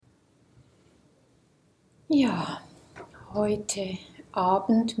Ja, heute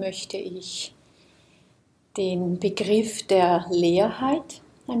Abend möchte ich den Begriff der Leerheit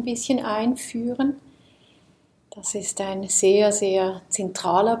ein bisschen einführen. Das ist ein sehr, sehr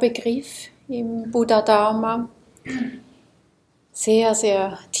zentraler Begriff im Buddha-Dharma. Sehr,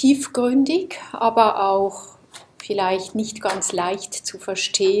 sehr tiefgründig, aber auch vielleicht nicht ganz leicht zu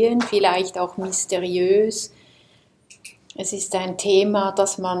verstehen, vielleicht auch mysteriös. Es ist ein Thema,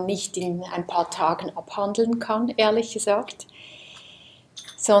 das man nicht in ein paar Tagen abhandeln kann, ehrlich gesagt,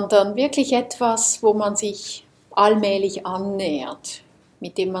 sondern wirklich etwas, wo man sich allmählich annähert,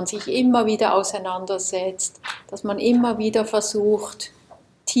 mit dem man sich immer wieder auseinandersetzt, dass man immer wieder versucht,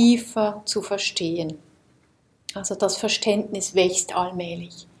 tiefer zu verstehen. Also das Verständnis wächst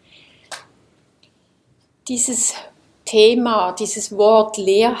allmählich. Dieses Thema, dieses Wort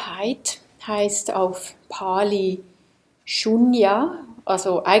Leerheit heißt auf Pali Shunya,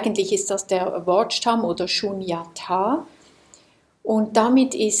 also eigentlich ist das der Wortstamm oder Shunyata, und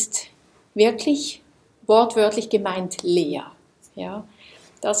damit ist wirklich wortwörtlich gemeint leer. Ja?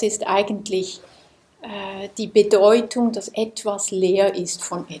 Das ist eigentlich die Bedeutung, dass etwas leer ist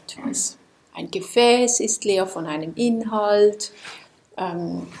von etwas. Ein Gefäß ist leer von einem Inhalt,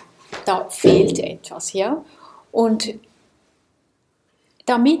 da fehlt etwas. Ja? Und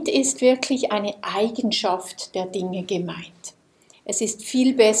damit ist wirklich eine Eigenschaft der Dinge gemeint. Es ist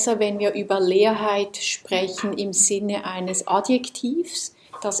viel besser, wenn wir über Leerheit sprechen im Sinne eines Adjektivs,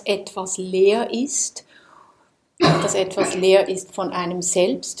 dass etwas leer ist von einem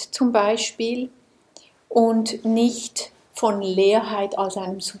selbst zum Beispiel, und nicht von Leerheit als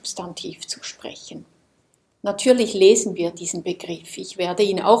einem Substantiv zu sprechen. Natürlich lesen wir diesen Begriff, ich werde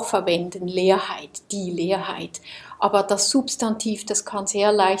ihn auch verwenden, Leerheit, die Leerheit. Aber das Substantiv, das kann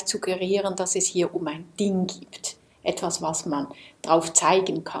sehr leicht suggerieren, dass es hier um ein Ding gibt. Etwas, was man drauf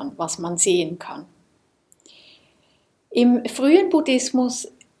zeigen kann, was man sehen kann. Im frühen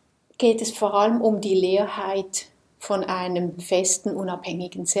Buddhismus geht es vor allem um die Leerheit von einem festen,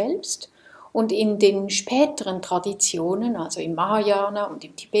 unabhängigen Selbst. Und in den späteren Traditionen, also im Mahayana und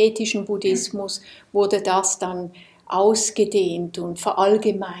im tibetischen Buddhismus, wurde das dann ausgedehnt und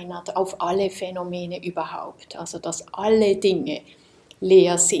verallgemeinert auf alle Phänomene überhaupt. Also dass alle Dinge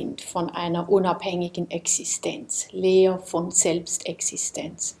leer sind von einer unabhängigen Existenz, leer von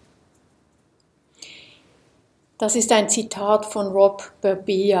Selbstexistenz. Das ist ein Zitat von Rob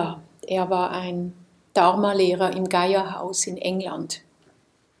Berbea. Er war ein Dharma-Lehrer im Geierhaus in England.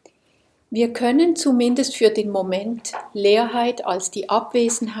 Wir können zumindest für den Moment Leerheit als die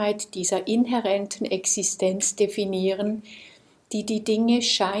Abwesenheit dieser inhärenten Existenz definieren, die die Dinge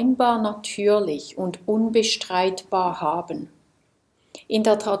scheinbar natürlich und unbestreitbar haben. In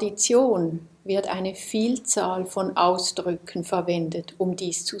der Tradition wird eine Vielzahl von Ausdrücken verwendet, um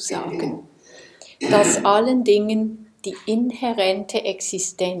dies zu sagen, dass allen Dingen die inhärente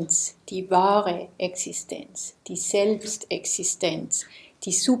Existenz, die wahre Existenz, die Selbstexistenz,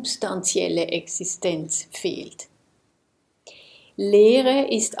 die substanzielle Existenz fehlt. Leere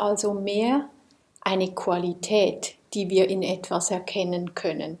ist also mehr eine Qualität, die wir in etwas erkennen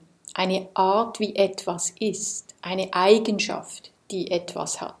können, eine Art, wie etwas ist, eine Eigenschaft, die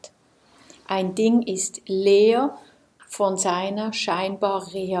etwas hat. Ein Ding ist leer von seiner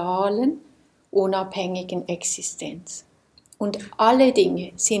scheinbar realen, unabhängigen Existenz. Und alle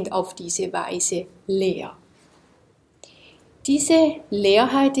Dinge sind auf diese Weise leer. Diese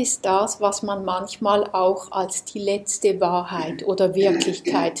Leerheit ist das, was man manchmal auch als die letzte Wahrheit oder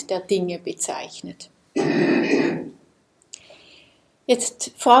Wirklichkeit der Dinge bezeichnet.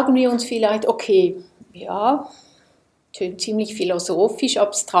 Jetzt fragen wir uns vielleicht, okay, ja, ziemlich philosophisch,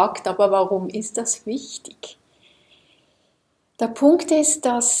 abstrakt, aber warum ist das wichtig? Der Punkt ist,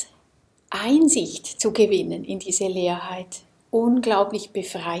 dass Einsicht zu gewinnen in diese Leerheit unglaublich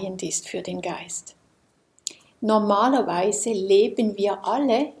befreiend ist für den Geist. Normalerweise leben wir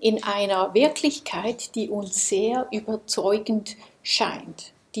alle in einer Wirklichkeit, die uns sehr überzeugend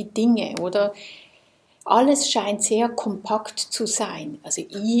scheint. Die Dinge, oder? Alles scheint sehr kompakt zu sein. Also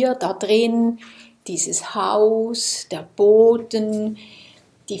ihr da drin, dieses Haus, der Boden,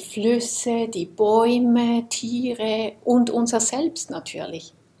 die Flüsse, die Bäume, Tiere und unser Selbst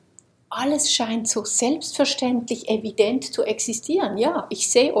natürlich. Alles scheint so selbstverständlich evident zu existieren. Ja, ich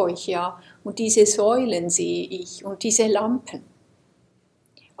sehe euch ja und diese Säulen sehe ich und diese Lampen.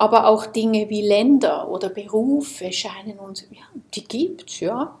 Aber auch Dinge wie Länder oder Berufe scheinen uns, ja, die gibt's,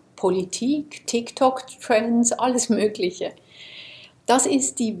 ja. Politik, TikTok-Trends, alles Mögliche. Das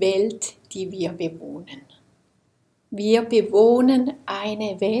ist die Welt, die wir bewohnen. Wir bewohnen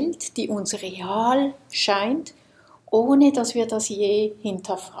eine Welt, die uns real scheint, ohne dass wir das je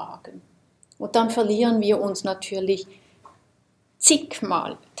hinterfragen. Und dann verlieren wir uns natürlich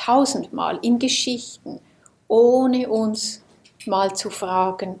zigmal, tausendmal in Geschichten, ohne uns mal zu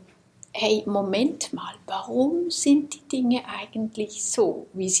fragen, hey, Moment mal, warum sind die Dinge eigentlich so,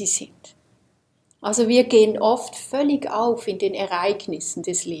 wie sie sind? Also wir gehen oft völlig auf in den Ereignissen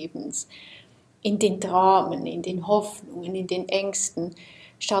des Lebens, in den Dramen, in den Hoffnungen, in den Ängsten,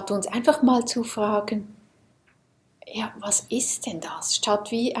 statt uns einfach mal zu fragen, ja, was ist denn das?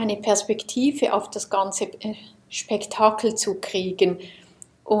 Statt wie eine Perspektive auf das ganze Spektakel zu kriegen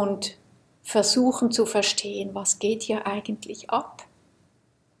und versuchen zu verstehen, was geht hier eigentlich ab?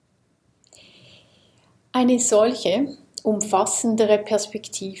 Eine solche umfassendere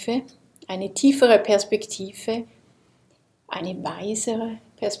Perspektive, eine tiefere Perspektive, eine weisere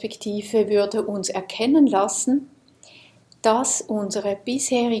Perspektive würde uns erkennen lassen, dass unsere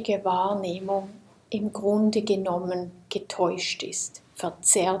bisherige Wahrnehmung im Grunde genommen getäuscht ist,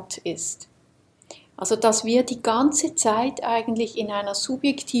 verzerrt ist. Also dass wir die ganze Zeit eigentlich in einer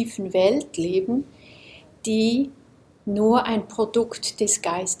subjektiven Welt leben, die nur ein Produkt des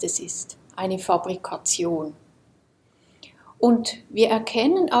Geistes ist, eine Fabrikation. Und wir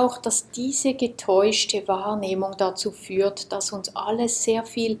erkennen auch, dass diese getäuschte Wahrnehmung dazu führt, dass uns alles sehr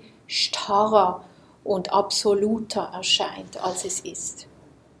viel starrer und absoluter erscheint, als es ist.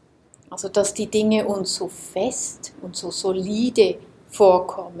 Also dass die Dinge uns so fest und so solide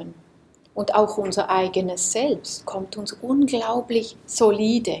vorkommen. Und auch unser eigenes Selbst kommt uns unglaublich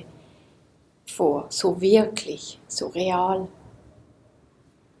solide vor, so wirklich, so real.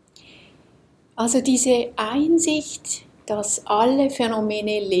 Also diese Einsicht, dass alle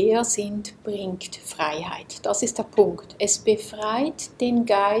Phänomene leer sind, bringt Freiheit. Das ist der Punkt. Es befreit den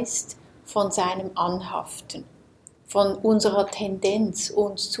Geist von seinem Anhaften, von unserer Tendenz,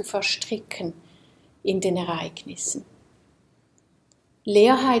 uns zu verstricken in den Ereignissen.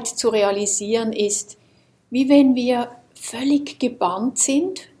 Leerheit zu realisieren ist, wie wenn wir völlig gebannt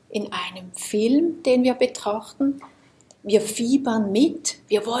sind in einem Film, den wir betrachten. Wir fiebern mit,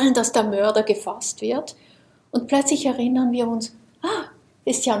 wir wollen, dass der Mörder gefasst wird und plötzlich erinnern wir uns, das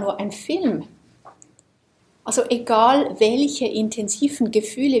ist ja nur ein Film. Also egal, welche intensiven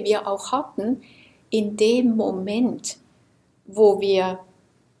Gefühle wir auch hatten, in dem Moment, wo wir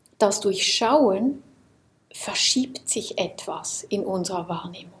das durchschauen, verschiebt sich etwas in unserer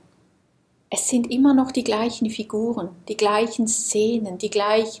Wahrnehmung. Es sind immer noch die gleichen Figuren, die gleichen Szenen, die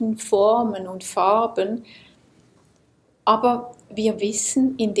gleichen Formen und Farben, aber wir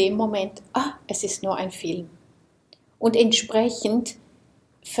wissen in dem Moment, es ist nur ein Film. Und entsprechend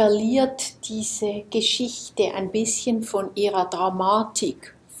verliert diese Geschichte ein bisschen von ihrer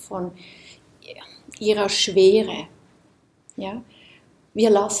Dramatik, von ihrer Schwere. Ja? Wir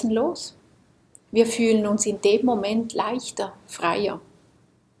lassen los. Wir fühlen uns in dem Moment leichter, freier.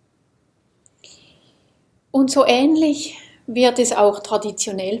 Und so ähnlich wird es auch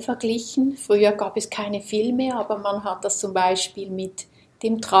traditionell verglichen. Früher gab es keine Filme, aber man hat das zum Beispiel mit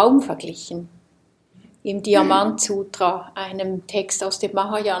dem Traum verglichen. Im Diamant Sutra, einem Text aus dem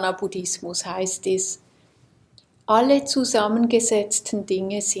Mahayana-Buddhismus, heißt es, alle zusammengesetzten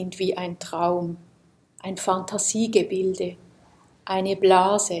Dinge sind wie ein Traum, ein Fantasiegebilde, eine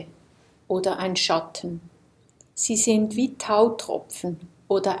Blase oder ein Schatten. Sie sind wie Tautropfen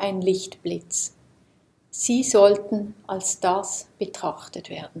oder ein Lichtblitz. Sie sollten als das betrachtet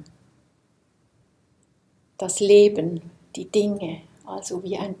werden. Das Leben, die Dinge, also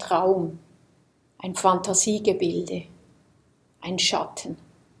wie ein Traum, ein Fantasiegebilde, ein Schatten.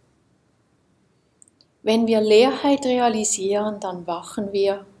 Wenn wir Leerheit realisieren, dann wachen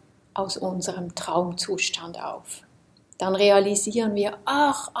wir aus unserem Traumzustand auf. Dann realisieren wir,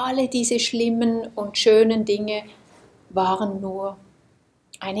 alle diese schlimmen und schönen Dinge waren nur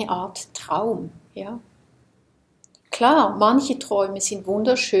eine Art Traum. Ja? Klar, manche Träume sind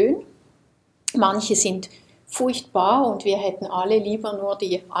wunderschön, manche sind furchtbar und wir hätten alle lieber nur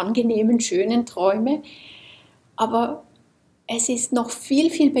die angenehmen, schönen Träume. Aber es ist noch viel,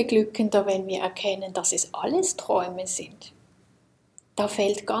 viel beglückender, wenn wir erkennen, dass es alles Träume sind. Da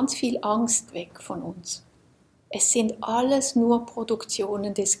fällt ganz viel Angst weg von uns. Es sind alles nur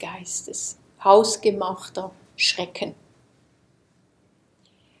Produktionen des Geistes, hausgemachter Schrecken.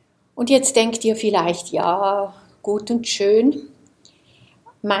 Und jetzt denkt ihr vielleicht, ja, gut und schön,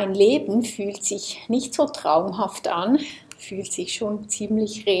 mein Leben fühlt sich nicht so traumhaft an, fühlt sich schon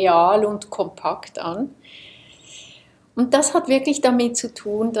ziemlich real und kompakt an. Und das hat wirklich damit zu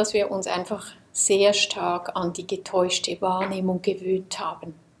tun, dass wir uns einfach sehr stark an die getäuschte Wahrnehmung gewöhnt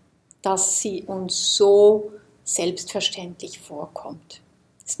haben, dass sie uns so selbstverständlich vorkommt.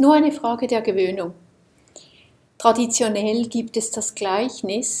 Es ist nur eine Frage der Gewöhnung. Traditionell gibt es das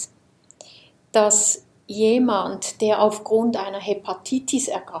Gleichnis, dass jemand, der aufgrund einer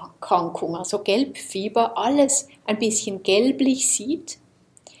Hepatitis-Erkrankung, also Gelbfieber, alles ein bisschen gelblich sieht,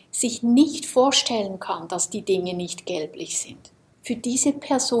 sich nicht vorstellen kann, dass die Dinge nicht gelblich sind. Für diese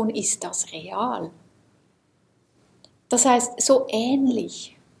Person ist das real. Das heißt, so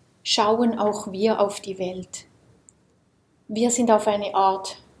ähnlich schauen auch wir auf die Welt. Wir sind auf eine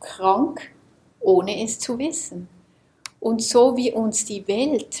Art krank, ohne es zu wissen. Und so wie uns die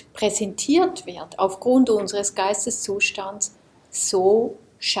Welt präsentiert wird, aufgrund unseres Geisteszustands, so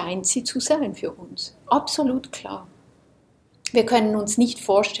scheint sie zu sein für uns. Absolut klar. Wir können uns nicht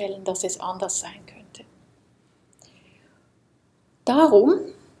vorstellen, dass es anders sein könnte. Darum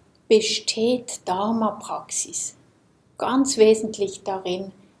besteht Dharmapraxis ganz wesentlich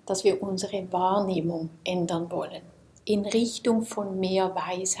darin, dass wir unsere Wahrnehmung ändern wollen, in Richtung von mehr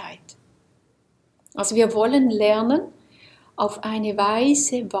Weisheit. Also wir wollen lernen, auf eine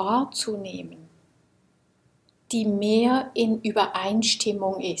Weise wahrzunehmen, die mehr in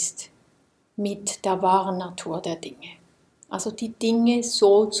Übereinstimmung ist mit der wahren Natur der Dinge. Also die Dinge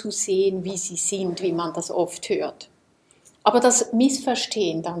so zu sehen, wie sie sind, wie man das oft hört. Aber das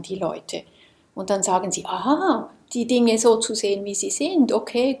missverstehen dann die Leute. Und dann sagen sie, aha, die Dinge so zu sehen, wie sie sind.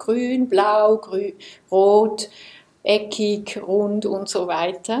 Okay, grün, blau, rot, eckig, rund und so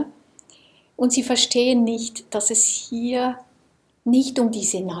weiter. Und sie verstehen nicht, dass es hier nicht um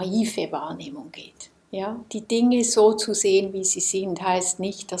diese naive Wahrnehmung geht. Ja? Die Dinge so zu sehen, wie sie sind, heißt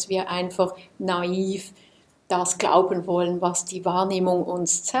nicht, dass wir einfach naiv das glauben wollen, was die Wahrnehmung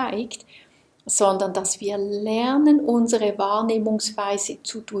uns zeigt, sondern dass wir lernen, unsere Wahrnehmungsweise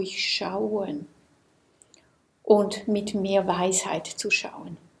zu durchschauen und mit mehr Weisheit zu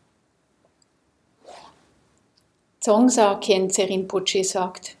schauen. Dzongsa Khyentse Rinpoche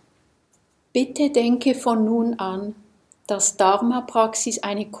sagt, bitte denke von nun an, dass Dharmapraxis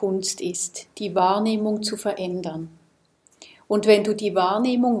eine Kunst ist, die Wahrnehmung zu verändern. Und wenn du die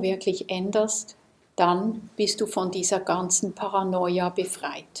Wahrnehmung wirklich änderst, dann bist du von dieser ganzen Paranoia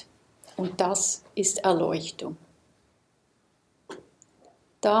befreit. Und das ist Erleuchtung.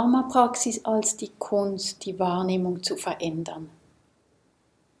 Dharmapraxis als die Kunst, die Wahrnehmung zu verändern.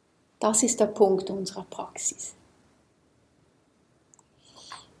 Das ist der Punkt unserer Praxis.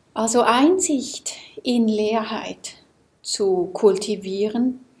 Also Einsicht in Leerheit zu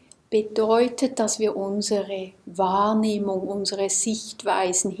kultivieren, bedeutet, dass wir unsere Wahrnehmung, unsere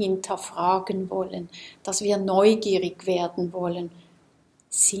Sichtweisen hinterfragen wollen, dass wir neugierig werden wollen.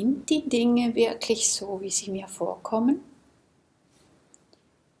 Sind die Dinge wirklich so, wie sie mir vorkommen?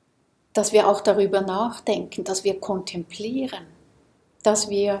 Dass wir auch darüber nachdenken, dass wir kontemplieren, dass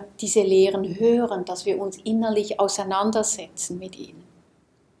wir diese Lehren hören, dass wir uns innerlich auseinandersetzen mit ihnen.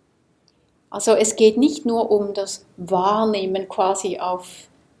 Also es geht nicht nur um das Wahrnehmen quasi auf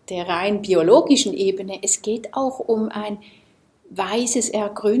der rein biologischen Ebene, es geht auch um ein weises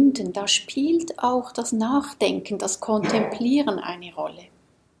Ergründen. Da spielt auch das Nachdenken, das Kontemplieren eine Rolle.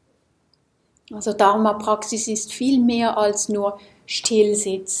 Also Dharmapraxis ist viel mehr als nur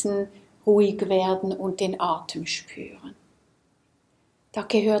stillsitzen, ruhig werden und den Atem spüren. Da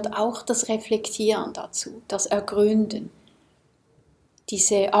gehört auch das Reflektieren dazu, das Ergründen,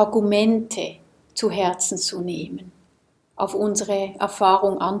 diese Argumente zu Herzen zu nehmen, auf unsere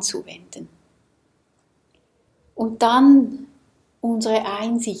Erfahrung anzuwenden. Und dann unsere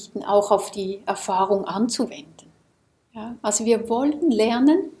Einsichten auch auf die Erfahrung anzuwenden. Ja, also wir wollen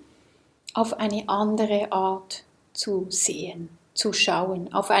lernen, auf eine andere Art zu sehen, zu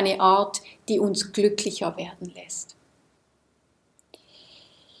schauen, auf eine Art, die uns glücklicher werden lässt.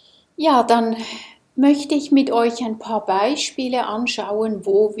 Ja, dann möchte ich mit euch ein paar Beispiele anschauen,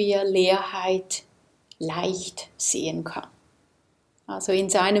 wo wir Leerheit leicht sehen kann. Also in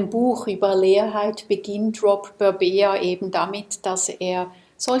seinem Buch über Leerheit beginnt Rob Berbea eben damit, dass er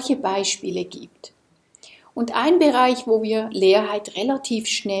solche Beispiele gibt. Und ein Bereich, wo wir Leerheit relativ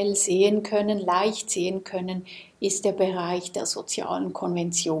schnell sehen können, leicht sehen können, ist der Bereich der sozialen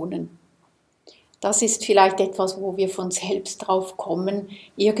Konventionen. Das ist vielleicht etwas, wo wir von selbst drauf kommen,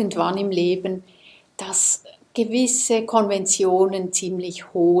 irgendwann im Leben, dass gewisse Konventionen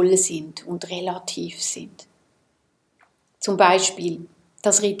ziemlich hohl sind und relativ sind. Zum Beispiel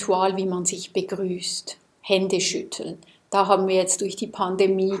das Ritual, wie man sich begrüßt, Hände schütteln. Da haben wir jetzt durch die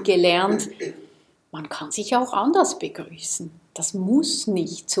Pandemie gelernt, man kann sich auch anders begrüßen. Das muss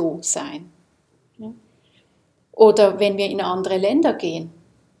nicht so sein. Oder wenn wir in andere Länder gehen,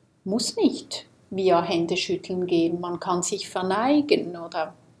 muss nicht via Händeschütteln gehen. Man kann sich verneigen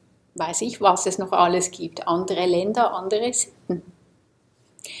oder weiß ich, was es noch alles gibt. Andere Länder, andere Sitten.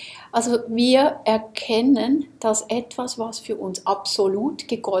 Also wir erkennen, dass etwas, was für uns absolut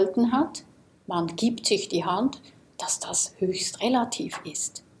gegolten hat, man gibt sich die Hand, dass das höchst relativ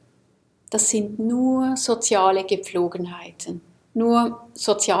ist. Das sind nur soziale Gepflogenheiten, nur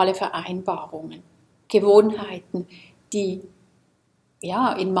soziale Vereinbarungen, Gewohnheiten, die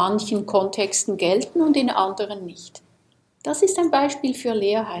in manchen Kontexten gelten und in anderen nicht. Das ist ein Beispiel für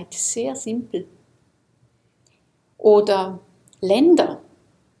Leerheit, sehr simpel. Oder Länder.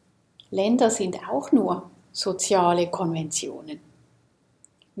 Länder sind auch nur soziale Konventionen.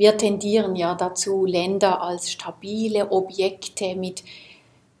 Wir tendieren ja dazu, Länder als stabile Objekte mit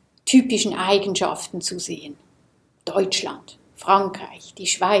typischen Eigenschaften zu sehen. Deutschland, Frankreich, die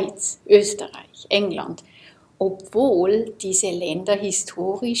Schweiz, Österreich, England, obwohl diese Länder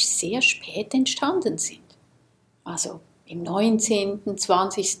historisch sehr spät entstanden sind. Also im 19.,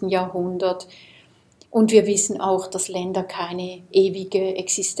 20. Jahrhundert. Und wir wissen auch, dass Länder keine ewige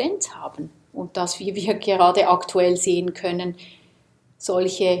Existenz haben und dass, wie wir gerade aktuell sehen können,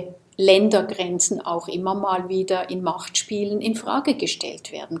 solche Ländergrenzen auch immer mal wieder in Machtspielen in Frage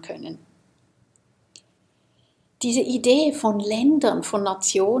gestellt werden können. Diese Idee von Ländern, von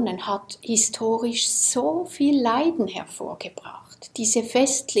Nationen hat historisch so viel Leiden hervorgebracht. Diese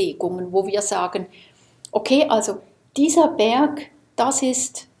Festlegungen, wo wir sagen, okay, also dieser Berg, das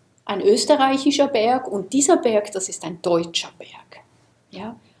ist ein österreichischer Berg und dieser Berg, das ist ein deutscher Berg.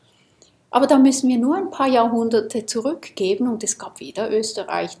 Ja? Aber da müssen wir nur ein paar Jahrhunderte zurückgeben und es gab weder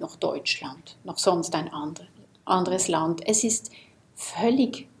Österreich noch Deutschland, noch sonst ein anderes Land. Es ist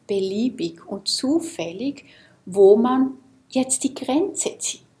völlig beliebig und zufällig, wo man jetzt die Grenze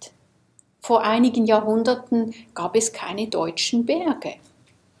zieht. Vor einigen Jahrhunderten gab es keine deutschen Berge.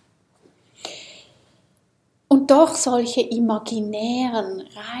 Und doch solche imaginären,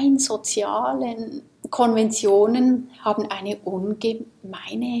 rein sozialen Konventionen haben eine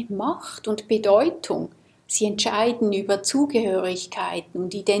ungemeine Macht und Bedeutung. Sie entscheiden über Zugehörigkeiten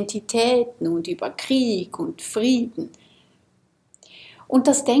und Identitäten und über Krieg und Frieden. Und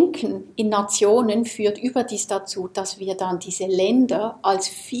das Denken in Nationen führt überdies dazu, dass wir dann diese Länder als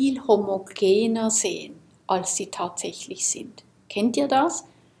viel homogener sehen, als sie tatsächlich sind. Kennt ihr das?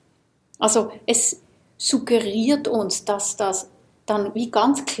 Also es suggeriert uns, dass das dann wie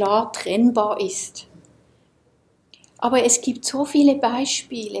ganz klar trennbar ist. Aber es gibt so viele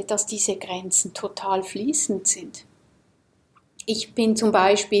Beispiele, dass diese Grenzen total fließend sind. Ich bin zum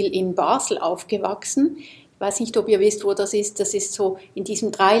Beispiel in Basel aufgewachsen. Ich weiß nicht, ob ihr wisst, wo das ist. Das ist so in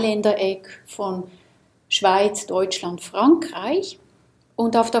diesem Dreiländereck von Schweiz, Deutschland, Frankreich.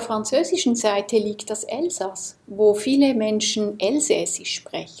 Und auf der französischen Seite liegt das Elsass, wo viele Menschen Elsässisch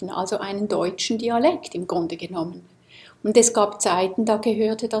sprechen, also einen deutschen Dialekt im Grunde genommen. Und es gab Zeiten, da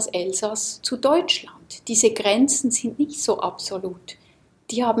gehörte das Elsass zu Deutschland. Diese Grenzen sind nicht so absolut.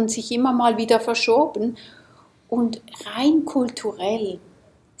 Die haben sich immer mal wieder verschoben. Und rein kulturell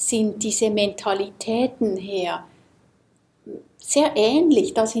sind diese Mentalitäten her sehr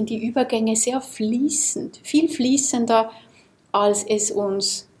ähnlich. Da sind die Übergänge sehr fließend, viel fließender, als es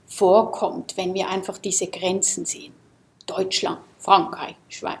uns vorkommt, wenn wir einfach diese Grenzen sehen. Deutschland, Frankreich,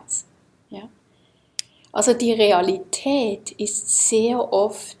 Schweiz. Ja? Also die Realität ist sehr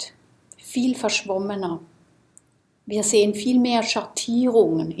oft viel verschwommener. Wir sehen viel mehr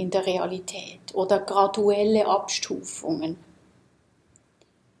Schattierungen in der Realität oder graduelle Abstufungen.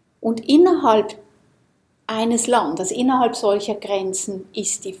 Und innerhalb eines Landes, innerhalb solcher Grenzen,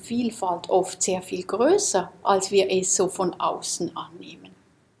 ist die Vielfalt oft sehr viel größer, als wir es so von außen annehmen.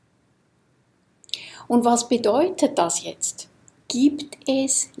 Und was bedeutet das jetzt? Gibt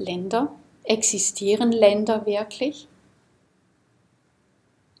es Länder? Existieren Länder wirklich?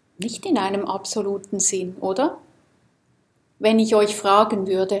 Nicht in einem absoluten Sinn, oder? Wenn ich euch fragen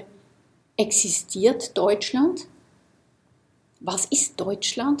würde, existiert Deutschland? Was ist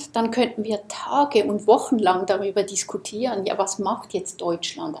Deutschland? Dann könnten wir Tage und Wochen lang darüber diskutieren. Ja, was macht jetzt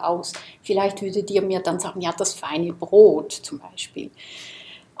Deutschland aus? Vielleicht würdet ihr mir dann sagen, ja, das feine Brot zum Beispiel.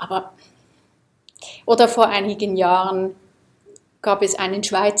 Oder vor einigen Jahren gab es einen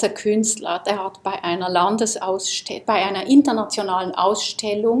Schweizer Künstler, der hat bei einer internationalen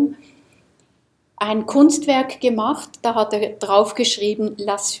Ausstellung ein Kunstwerk gemacht, da hat er draufgeschrieben,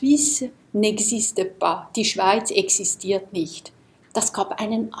 La Suisse n'existe pas, die Schweiz existiert nicht. Das gab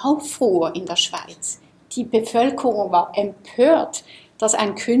einen Aufruhr in der Schweiz. Die Bevölkerung war empört, dass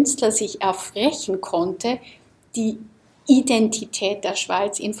ein Künstler sich erfrechen konnte, die Identität der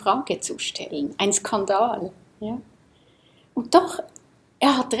Schweiz in Frage zu stellen. Ein Skandal. Ja? Und doch,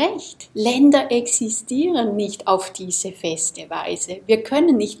 er hat recht, Länder existieren nicht auf diese feste Weise. Wir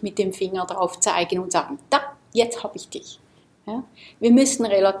können nicht mit dem Finger drauf zeigen und sagen, da, jetzt habe ich dich. Ja? Wir müssen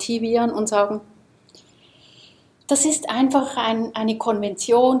relativieren und sagen, Das ist einfach eine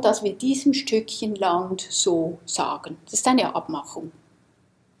Konvention, dass wir diesem Stückchen Land so sagen. Das ist eine Abmachung.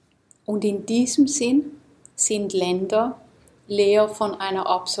 Und in diesem Sinn sind Länder leer von einer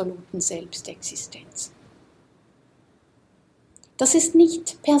absoluten Selbstexistenz. Das ist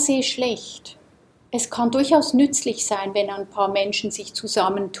nicht per se schlecht. Es kann durchaus nützlich sein, wenn ein paar Menschen sich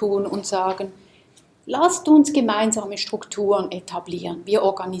zusammentun und sagen, lasst uns gemeinsame Strukturen etablieren. Wir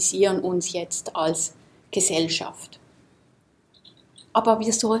organisieren uns jetzt als Gesellschaft. Aber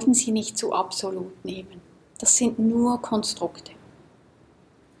wir sollten sie nicht zu absolut nehmen. Das sind nur Konstrukte.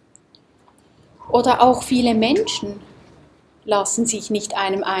 Oder auch viele Menschen lassen sich nicht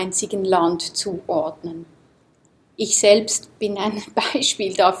einem einzigen Land zuordnen. Ich selbst bin ein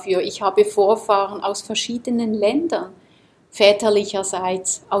Beispiel dafür. Ich habe Vorfahren aus verschiedenen Ländern.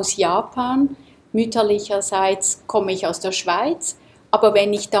 Väterlicherseits aus Japan, mütterlicherseits komme ich aus der Schweiz. Aber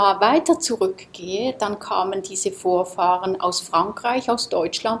wenn ich da weiter zurückgehe, dann kamen diese Vorfahren aus Frankreich, aus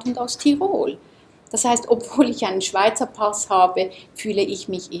Deutschland und aus Tirol. Das heißt, obwohl ich einen Schweizer Pass habe, fühle ich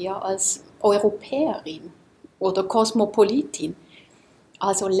mich eher als Europäerin oder Kosmopolitin.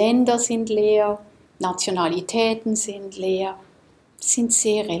 Also Länder sind leer, Nationalitäten sind leer, das sind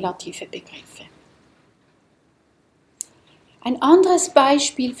sehr relative Begriffe. Ein anderes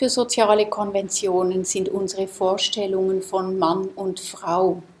Beispiel für soziale Konventionen sind unsere Vorstellungen von Mann und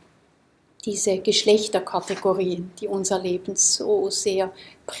Frau. Diese Geschlechterkategorien, die unser Leben so sehr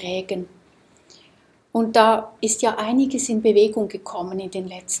prägen. Und da ist ja einiges in Bewegung gekommen in den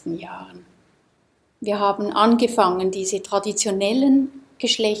letzten Jahren. Wir haben angefangen, diese traditionellen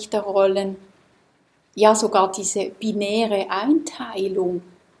Geschlechterrollen, ja sogar diese binäre Einteilung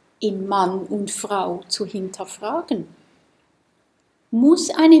in Mann und Frau zu hinterfragen. Muss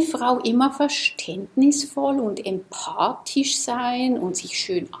eine Frau immer verständnisvoll und empathisch sein und sich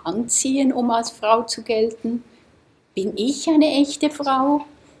schön anziehen, um als Frau zu gelten? Bin ich eine echte Frau?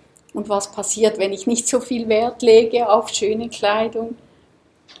 Und was passiert, wenn ich nicht so viel Wert lege auf schöne Kleidung?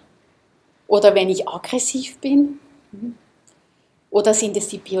 Oder wenn ich aggressiv bin? Oder sind es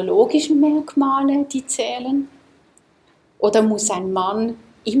die biologischen Merkmale, die zählen? Oder muss ein Mann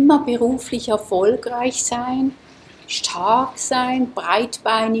immer beruflich erfolgreich sein, stark sein,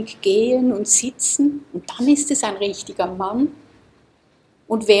 breitbeinig gehen und sitzen? Und dann ist es ein richtiger Mann.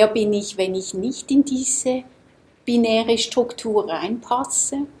 Und wer bin ich, wenn ich nicht in diese binäre Struktur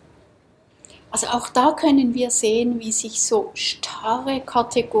reinpasse? Also auch da können wir sehen, wie sich so starre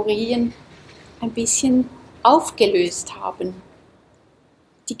Kategorien ein bisschen aufgelöst haben.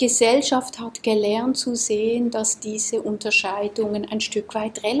 Die Gesellschaft hat gelernt zu sehen, dass diese Unterscheidungen ein Stück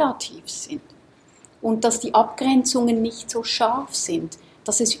weit relativ sind und dass die Abgrenzungen nicht so scharf sind,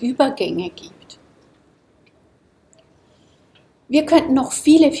 dass es Übergänge gibt. Wir könnten noch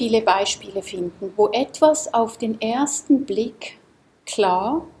viele, viele Beispiele finden, wo etwas auf den ersten Blick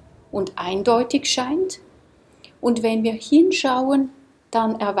klar und eindeutig scheint und wenn wir hinschauen,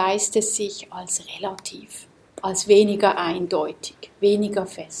 dann erweist es sich als relativ, als weniger eindeutig, weniger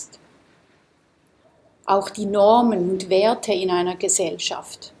fest. Auch die Normen und Werte in einer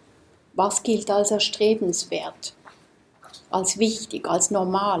Gesellschaft. Was gilt als erstrebenswert, als wichtig, als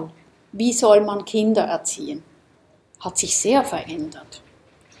normal? Wie soll man Kinder erziehen? Hat sich sehr verändert.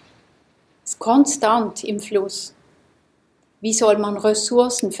 Ist konstant im Fluss. Wie soll man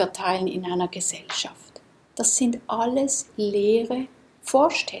Ressourcen verteilen in einer Gesellschaft? Das sind alles leere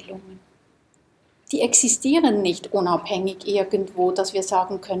Vorstellungen. Die existieren nicht unabhängig irgendwo, dass wir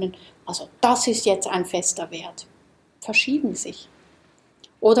sagen können, also das ist jetzt ein fester Wert. Verschieben sich.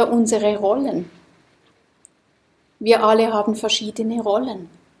 Oder unsere Rollen. Wir alle haben verschiedene Rollen,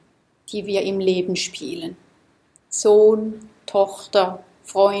 die wir im Leben spielen. Sohn, Tochter,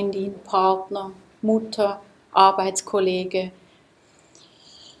 Freundin, Partner, Mutter, Arbeitskollege.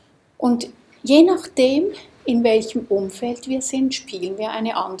 Und je nachdem, in welchem Umfeld wir sind, spielen wir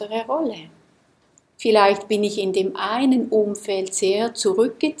eine andere Rolle. Vielleicht bin ich in dem einen Umfeld sehr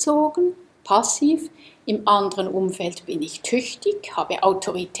zurückgezogen, passiv, im anderen Umfeld bin ich tüchtig, habe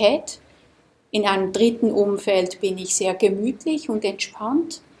Autorität, in einem dritten Umfeld bin ich sehr gemütlich und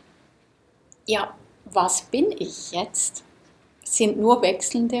entspannt. Ja, was bin ich jetzt? Es sind nur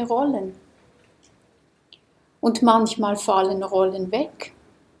wechselnde Rollen. Und manchmal fallen Rollen weg,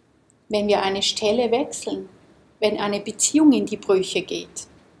 wenn wir eine Stelle wechseln, wenn eine Beziehung in die Brüche geht.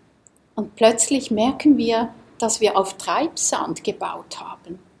 Und plötzlich merken wir, dass wir auf Treibsand gebaut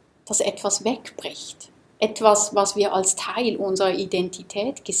haben, dass etwas wegbricht, etwas, was wir als Teil unserer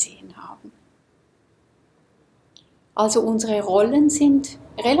Identität gesehen haben. Also unsere Rollen sind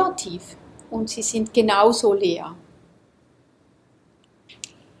relativ und sie sind genauso leer.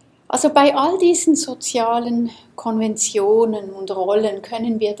 Also bei all diesen sozialen Konventionen und Rollen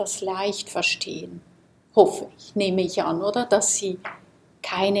können wir das leicht verstehen. Hoffe ich, nehme ich an, oder? Dass sie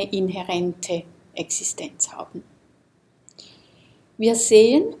keine inhärente Existenz haben. Wir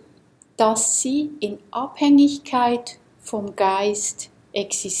sehen, dass sie in Abhängigkeit vom Geist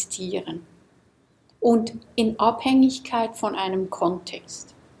existieren und in Abhängigkeit von einem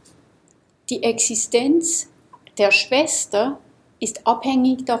Kontext. Die Existenz der Schwester ist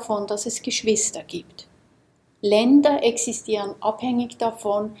abhängig davon, dass es Geschwister gibt. Länder existieren abhängig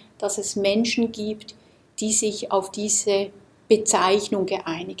davon, dass es Menschen gibt, die sich auf diese Bezeichnung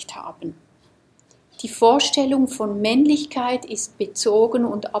geeinigt haben. Die Vorstellung von Männlichkeit ist bezogen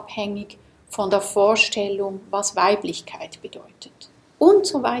und abhängig von der Vorstellung, was Weiblichkeit bedeutet. Und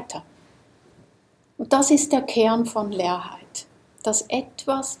so weiter. Und das ist der Kern von Leerheit, dass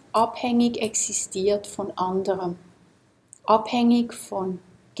etwas abhängig existiert von anderem. Abhängig von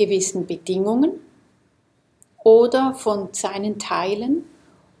gewissen Bedingungen oder von seinen Teilen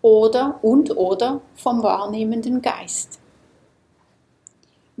oder vom wahrnehmenden Geist.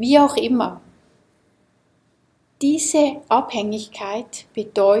 Wie auch immer, diese Abhängigkeit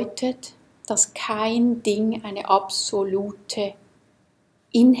bedeutet, dass kein Ding eine absolute,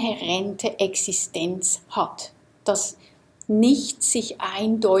 inhärente Existenz hat, dass nichts sich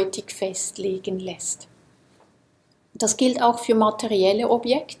eindeutig festlegen lässt. Das gilt auch für materielle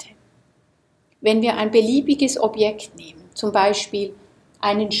Objekte. Wenn wir ein beliebiges Objekt nehmen, zum Beispiel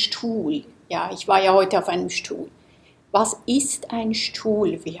einen Stuhl, ja, ich war ja heute auf einem Stuhl. Was ist ein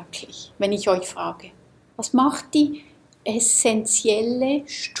Stuhl wirklich, wenn ich euch frage? Was macht die essentielle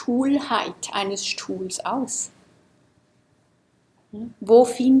Stuhlheit eines Stuhls aus? Wo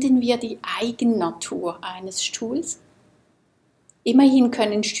finden wir die Eigennatur eines Stuhls? Immerhin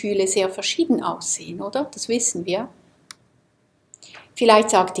können Stühle sehr verschieden aussehen, oder? Das wissen wir. Vielleicht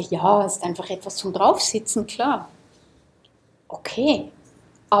sagt ihr, ja, es ist einfach etwas zum Draufsitzen, klar. Okay,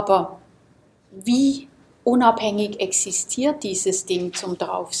 aber wie unabhängig existiert dieses Ding zum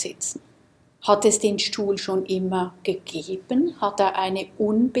Draufsitzen? Hat es den Stuhl schon immer gegeben? Hat er eine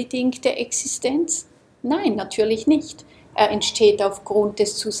unbedingte Existenz? Nein, natürlich nicht. Er entsteht aufgrund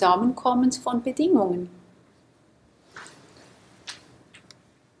des Zusammenkommens von Bedingungen.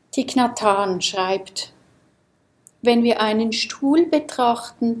 Thich Nhat Hanh schreibt, wenn wir einen Stuhl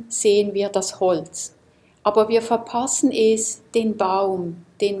betrachten, sehen wir das Holz, aber wir verpassen es, den Baum,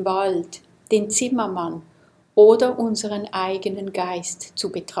 den Wald, den Zimmermann oder unseren eigenen Geist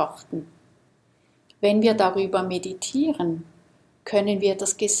zu betrachten. Wenn wir darüber meditieren, können wir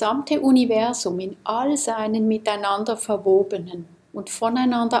das gesamte Universum in all seinen miteinander verwobenen und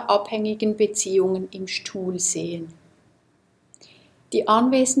voneinander abhängigen Beziehungen im Stuhl sehen. Die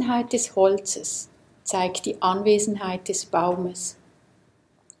Anwesenheit des Holzes zeigt die Anwesenheit des Baumes.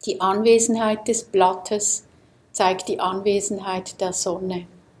 Die Anwesenheit des Blattes zeigt die Anwesenheit der Sonne.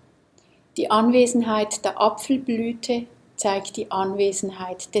 Die Anwesenheit der Apfelblüte zeigt die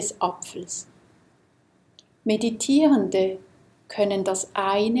Anwesenheit des Apfels. Meditierende können das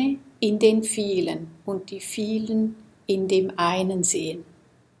eine in den vielen und die vielen in dem einen sehen.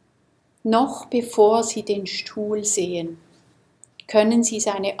 Noch bevor sie den Stuhl sehen, können sie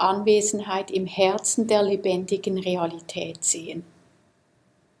seine Anwesenheit im Herzen der lebendigen Realität sehen.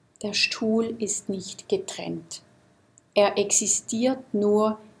 Der Stuhl ist nicht getrennt. Er existiert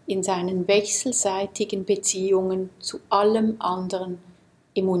nur in seinen wechselseitigen Beziehungen zu allem anderen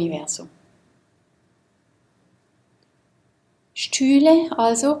im Universum. Stühle,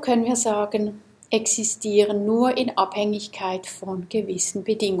 also können wir sagen, existieren nur in Abhängigkeit von gewissen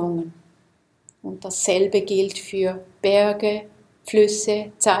Bedingungen. Und dasselbe gilt für Berge,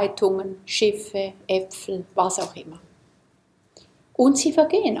 Flüsse, Zeitungen, Schiffe, Äpfel, was auch immer. Und sie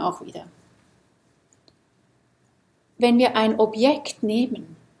vergehen auch wieder. Wenn wir ein Objekt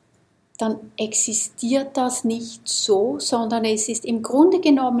nehmen, dann existiert das nicht so, sondern es ist im Grunde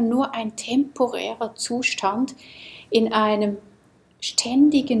genommen nur ein temporärer Zustand in einem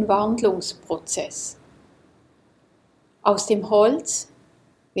ständigen Wandlungsprozess. Aus dem Holz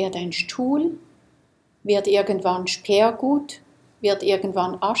wird ein Stuhl, wird irgendwann Sperrgut, wird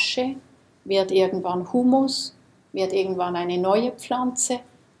irgendwann Asche, wird irgendwann Humus, wird irgendwann eine neue Pflanze,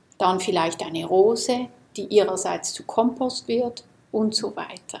 dann vielleicht eine Rose, die ihrerseits zu Kompost wird und so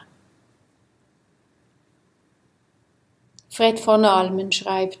weiter. Fred von Almen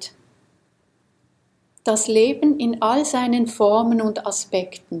schreibt, das Leben in all seinen Formen und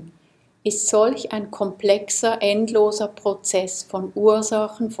Aspekten ist solch ein komplexer, endloser Prozess von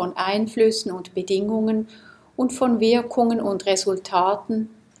Ursachen, von Einflüssen und Bedingungen und von Wirkungen und Resultaten,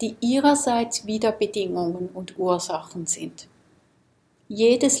 die ihrerseits wieder Bedingungen und Ursachen sind.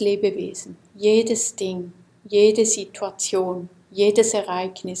 Jedes Lebewesen, jedes Ding, jede Situation, jedes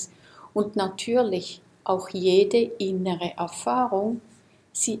Ereignis und natürlich auch jede innere Erfahrung,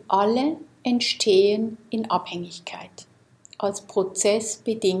 sie alle entstehen in Abhängigkeit, als Prozess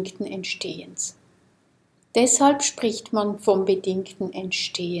bedingten Entstehens. Deshalb spricht man vom bedingten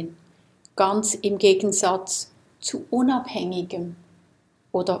Entstehen, ganz im Gegensatz zu unabhängigem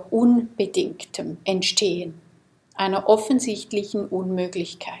oder unbedingtem Entstehen, einer offensichtlichen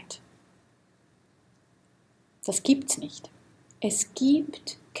Unmöglichkeit. Das gibt's nicht. Es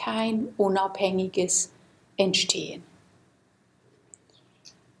gibt kein unabhängiges Entstehen.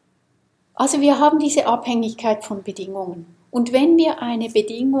 Also wir haben diese Abhängigkeit von Bedingungen. Und wenn wir eine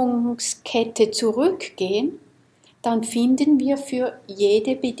Bedingungskette zurückgehen, dann finden wir für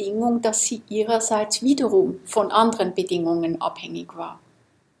jede Bedingung, dass sie ihrerseits wiederum von anderen Bedingungen abhängig war.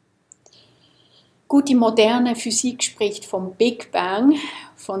 Gut, die moderne Physik spricht vom Big Bang,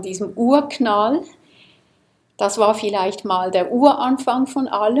 von diesem Urknall. Das war vielleicht mal der Uranfang von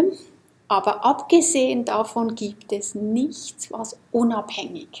allem, aber abgesehen davon gibt es nichts, was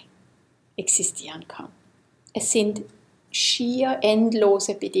unabhängig existieren kann. Es sind schier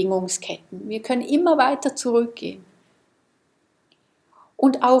endlose Bedingungsketten. Wir können immer weiter zurückgehen.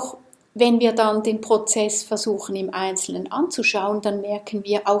 Und auch wenn wir dann den Prozess versuchen im Einzelnen anzuschauen, dann merken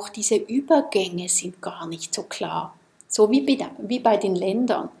wir, auch diese Übergänge sind gar nicht so klar. So wie bei den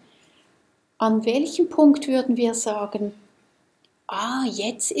Ländern. An welchem Punkt würden wir sagen,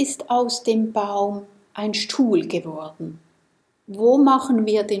 jetzt ist aus dem Baum ein Stuhl geworden. Wo machen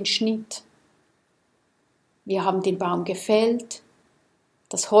wir den Schnitt? Wir haben den Baum gefällt,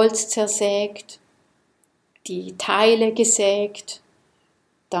 das Holz zersägt, die Teile gesägt,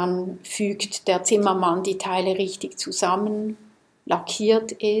 dann fügt der Zimmermann die Teile richtig zusammen,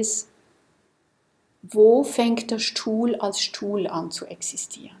 lackiert es. Wo fängt der Stuhl als Stuhl an zu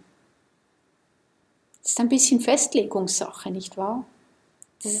existieren? Das ist ein bisschen Festlegungssache, nicht wahr?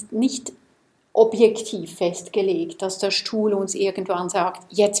 Das ist nicht objektiv festgelegt, dass der Stuhl uns irgendwann sagt,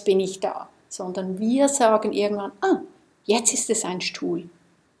 jetzt bin ich da, sondern wir sagen irgendwann, jetzt ist es ein Stuhl.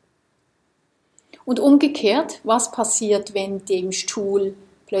 Und umgekehrt, was passiert, wenn dem Stuhl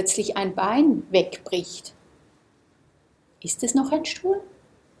plötzlich ein Bein wegbricht? Ist es noch ein Stuhl?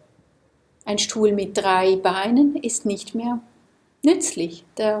 Ein Stuhl mit 3 Beinen ist nicht mehr nützlich.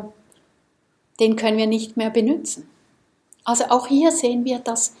 Den können wir nicht mehr benutzen. Also auch hier sehen wir,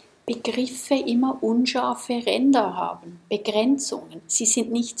 dass Begriffe immer unscharfe Ränder haben, Begrenzungen. Sie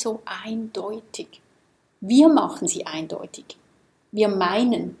sind nicht so eindeutig. Wir machen sie eindeutig. Wir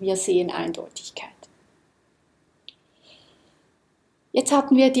meinen, wir sehen Eindeutigkeit. Jetzt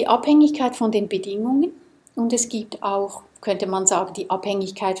hatten wir die Abhängigkeit von den Bedingungen und es gibt auch, könnte man sagen, die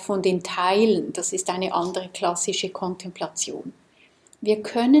Abhängigkeit von den Teilen. Das ist eine andere klassische Kontemplation. Wir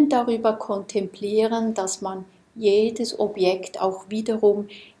können darüber kontemplieren, dass man jedes Objekt auch wiederum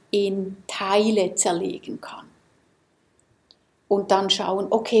in Teile zerlegen kann. Und dann schauen,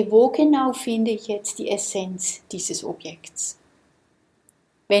 okay, wo genau finde ich jetzt die Essenz dieses Objekts?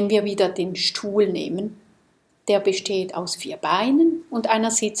 Wenn wir wieder den Stuhl nehmen, der besteht aus 4 Beinen und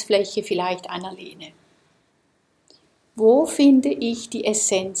einer Sitzfläche, vielleicht einer Lehne. Wo finde ich die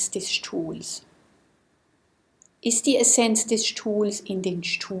Essenz des Stuhls? Ist die Essenz des Stuhls in den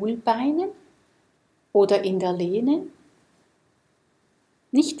Stuhlbeinen oder in der Lehne?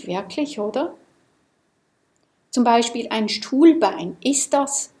 Nicht wirklich, oder? Zum Beispiel ein Stuhlbein. Ist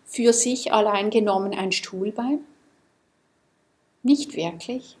das für sich allein genommen ein Stuhlbein? Nicht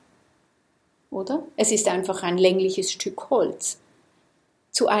wirklich, oder? Es ist einfach ein längliches Stück Holz.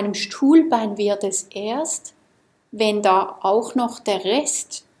 Zu einem Stuhlbein wird es erst, wenn da auch noch der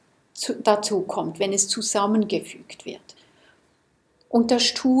Rest dazu kommt, wenn es zusammengefügt wird. Und der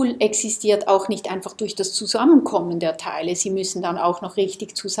Stuhl existiert auch nicht einfach durch das Zusammenkommen der Teile. Sie müssen dann auch noch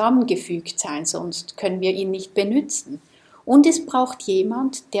richtig zusammengefügt sein, sonst können wir ihn nicht benutzen. Und es braucht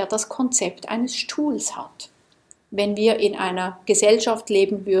jemand, der das Konzept eines Stuhls hat. Wenn wir in einer Gesellschaft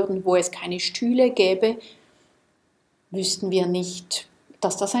leben würden, wo es keine Stühle gäbe, wüssten wir nicht,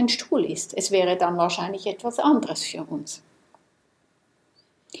 dass das ein Stuhl ist. Es wäre dann wahrscheinlich etwas anderes für uns.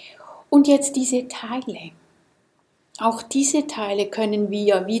 Und jetzt diese Teile. Auch diese Teile können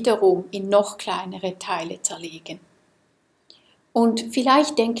wir wiederum in noch kleinere Teile zerlegen. Und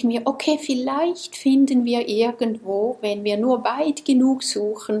vielleicht denken wir, okay, vielleicht finden wir irgendwo, wenn wir nur weit genug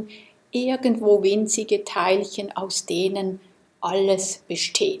suchen, irgendwo winzige Teilchen, aus denen alles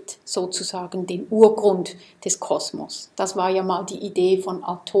besteht, sozusagen den Urgrund des Kosmos. Das war ja mal die Idee von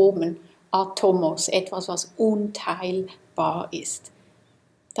Atomen, Atomos, etwas, was unteilbar ist.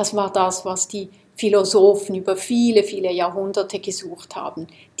 Das war das, was die Philosophen über viele, viele Jahrhunderte gesucht haben.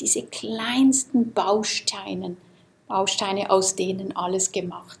 Diese kleinsten Bausteine, aus denen alles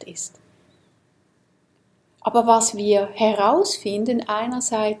gemacht ist. Aber was wir herausfinden,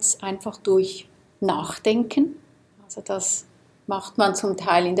 einerseits einfach durch Nachdenken, also das macht man zum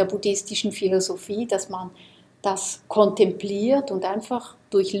Teil in der buddhistischen Philosophie, dass man das kontempliert und einfach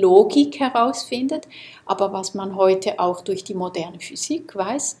durch Logik herausfindet, aber was man heute auch durch die moderne Physik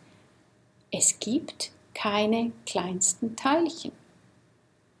weiß, es gibt keine kleinsten Teilchen.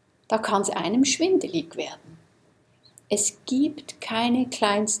 Da kann es einem schwindelig werden. Es gibt keine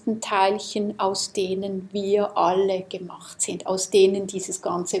kleinsten Teilchen, aus denen wir alle gemacht sind, aus denen dieses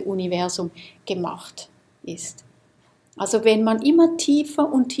ganze Universum gemacht ist. Also wenn man immer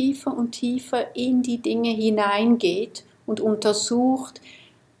tiefer und tiefer und tiefer in die Dinge hineingeht und untersucht,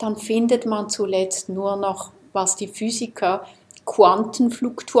 dann findet man zuletzt nur noch, was die Physiker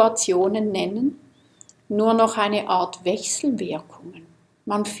Quantenfluktuationen nennen, nur noch eine Art Wechselwirkungen.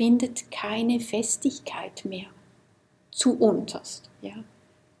 Man findet keine Festigkeit mehr. Zu unterst. Ja.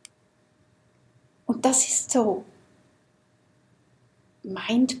 Und das ist so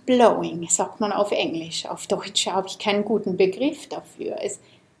mind-blowing, sagt man auf Englisch. Auf Deutsch habe ich keinen guten Begriff dafür.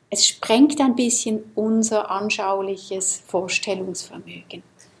 Es sprengt ein bisschen unser anschauliches Vorstellungsvermögen.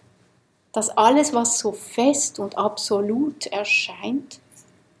 Dass alles, was so fest und absolut erscheint,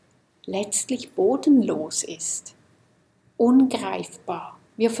 letztlich bodenlos ist, ungreifbar.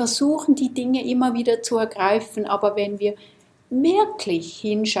 Wir versuchen, die Dinge immer wieder zu ergreifen, aber wenn wir wirklich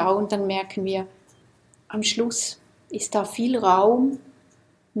hinschauen, dann merken wir, am Schluss ist da viel Raum,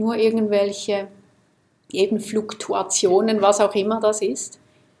 nur irgendwelche eben Fluktuationen, was auch immer das ist.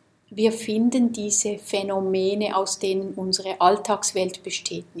 Wir finden diese Phänomene, aus denen unsere Alltagswelt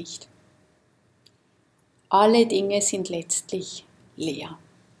besteht, nicht. Alle Dinge sind letztlich leer.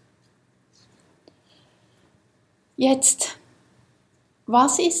 Jetzt,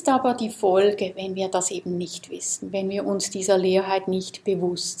 was ist aber die Folge, wenn wir das eben nicht wissen, wenn wir uns dieser Leerheit nicht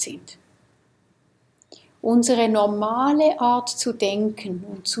bewusst sind? Unsere normale Art zu denken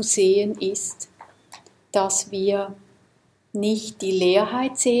und zu sehen ist, dass wir nicht die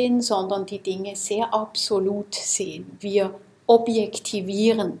Leerheit sehen, sondern die Dinge sehr absolut sehen. Wir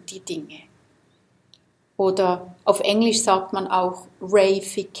objektivieren die Dinge. Oder auf Englisch sagt man auch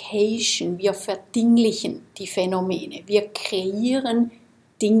reification, wir verdinglichen die Phänomene, wir kreieren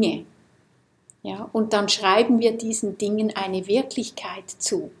Dinge. Ja, und dann schreiben wir diesen Dingen eine Wirklichkeit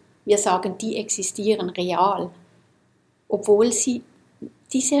zu. Wir sagen, die existieren real, obwohl sie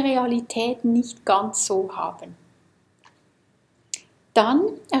diese Realität nicht ganz so haben. Dann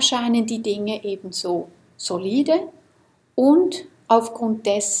erscheinen die Dinge ebenso solide und aufgrund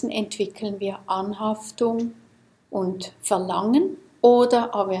dessen entwickeln wir Anhaftung und Verlangen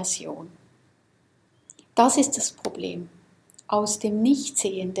oder Aversion. Das ist das Problem. Aus dem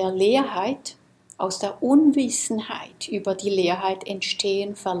Nichtsehen der Leerheit, aus der Unwissenheit über die Leerheit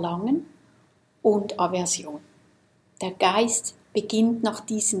entstehen Verlangen und Aversion. Der Geist beginnt nach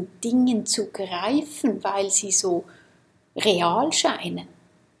diesen Dingen zu greifen, weil sie so real scheinen.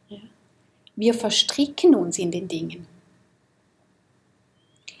 Wir verstricken uns in den Dingen.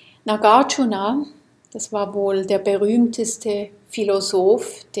 Nagarjuna, das war wohl der berühmteste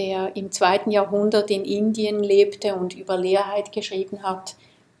Philosoph, der im 2. Jahrhundert in Indien lebte und über Leerheit geschrieben hat,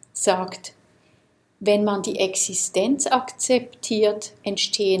 sagt, wenn man die Existenz akzeptiert,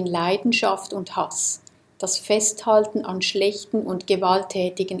 entstehen Leidenschaft und Hass, das Festhalten an schlechten und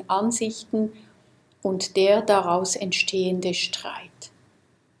gewalttätigen Ansichten und der daraus entstehende Streit.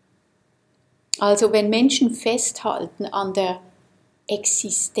 Also wenn Menschen festhalten an der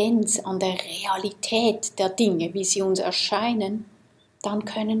Existenz, an der Realität der Dinge, wie sie uns erscheinen, dann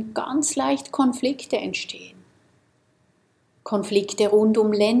können ganz leicht Konflikte entstehen. Konflikte rund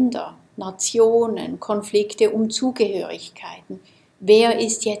um Länder, Nationen, Konflikte um Zugehörigkeiten. Wer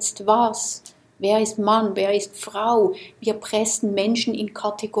ist jetzt was? Wer ist Mann? Wer ist Frau? Wir pressen Menschen in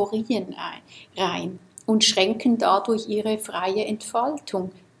Kategorien rein und schränken dadurch ihre freie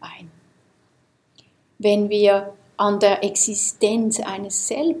Entfaltung ein. Wenn wir an der Existenz eines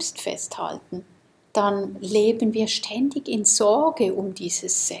Selbst festhalten, dann leben wir ständig in Sorge um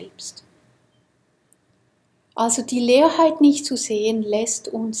dieses Selbst. Also die Leerheit nicht zu sehen, lässt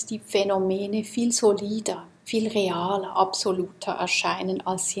uns die Phänomene viel solider, viel realer, absoluter erscheinen,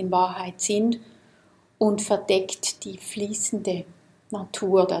 als sie in Wahrheit sind und verdeckt die fließende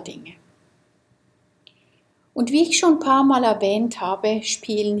Natur der Dinge. Und wie ich schon ein paar Mal erwähnt habe,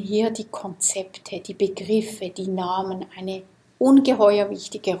 spielen hier die Konzepte, die Begriffe, die Namen eine ungeheuer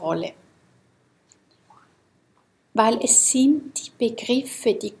wichtige Rolle. Weil es sind die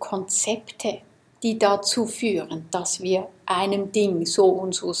Begriffe, die Konzepte, die dazu führen, dass wir einem Ding so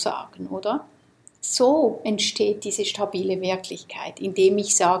und so sagen, oder? So entsteht diese stabile Wirklichkeit, indem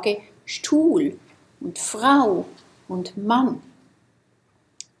ich sage Stuhl und Frau und Mann.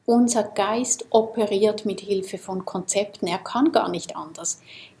 Unser Geist operiert mit Hilfe von Konzepten, er kann gar nicht anders.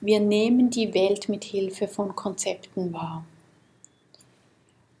 Wir nehmen die Welt mit Hilfe von Konzepten wahr.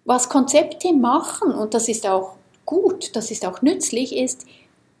 Was Konzepte machen, und das ist auch gut, das ist auch nützlich, ist,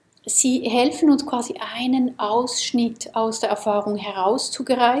 sie helfen uns quasi einen Ausschnitt aus der Erfahrung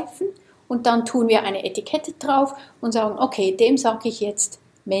herauszugreifen und dann tun wir eine Etikette drauf und sagen, okay, dem sage ich jetzt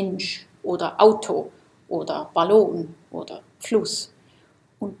Mensch oder Auto oder Ballon oder Fluss.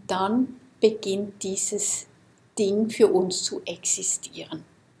 Und dann beginnt dieses Ding für uns zu existieren.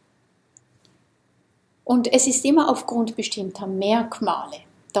 Und es ist immer aufgrund bestimmter Merkmale,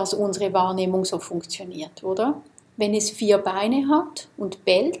 dass unsere Wahrnehmung so funktioniert, oder? Wenn es 4 Beine hat und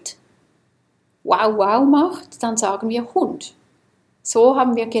bellt, wow, wow macht, dann sagen wir Hund. So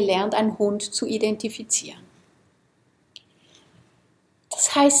haben wir gelernt, einen Hund zu identifizieren.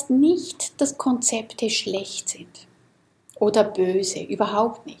 Das heißt nicht, dass Konzepte schlecht sind oder böse,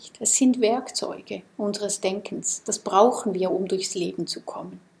 überhaupt nicht. Es sind Werkzeuge unseres Denkens. Das brauchen wir, um durchs Leben zu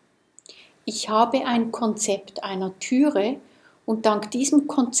kommen. Ich habe ein Konzept einer Türe und dank diesem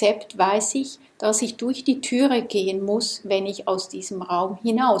Konzept weiß ich, dass ich durch die Türe gehen muss, wenn ich aus diesem Raum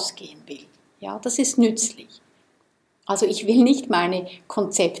hinausgehen will. Ja, das ist nützlich. Also ich will nicht meine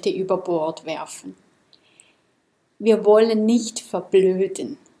Konzepte über Bord werfen. Wir wollen nicht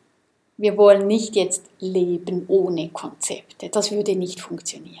verblöden. Wir wollen nicht jetzt leben ohne Konzepte. Das würde nicht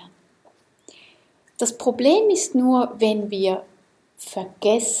funktionieren. Das Problem ist nur, wenn wir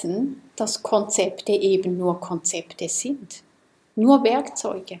vergessen, dass Konzepte eben nur Konzepte sind. Nur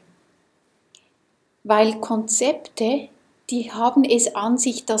Werkzeuge. Weil Konzepte, die haben es an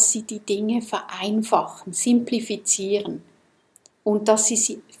sich, dass sie die Dinge vereinfachen, simplifizieren und dass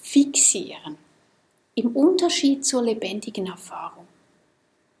sie fixieren. Im Unterschied zur lebendigen Erfahrung.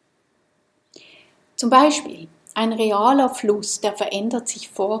 Zum Beispiel, ein realer Fluss, der verändert sich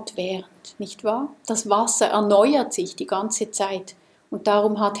fortwährend, nicht wahr? Das Wasser erneuert sich die ganze Zeit und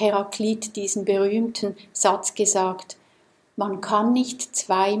darum hat Heraklit diesen berühmten Satz gesagt, man kann nicht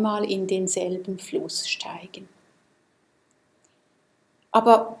zweimal in denselben Fluss steigen.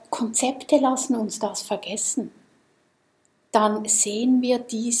 Aber Konzepte lassen uns das vergessen. Dann sehen wir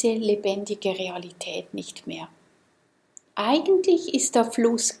diese lebendige Realität nicht mehr. Eigentlich ist der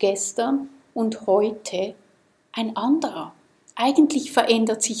Fluss gestern und heute ein anderer. Eigentlich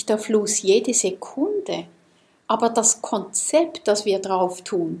verändert sich der Fluss jede Sekunde, aber das Konzept, das wir drauf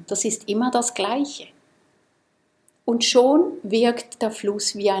tun, das ist immer das Gleiche. Und schon wirkt der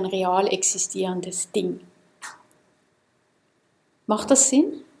Fluss wie ein real existierendes Ding. Macht das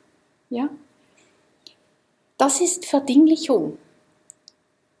Sinn? Ja? Das ist Verdinglichung.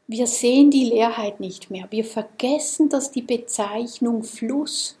 Wir sehen die Leerheit nicht mehr. Wir vergessen, dass die Bezeichnung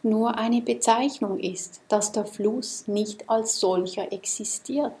Fluss nur eine Bezeichnung ist, dass der Fluss nicht als solcher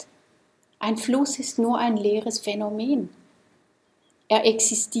existiert. Ein Fluss ist nur ein leeres Phänomen. Er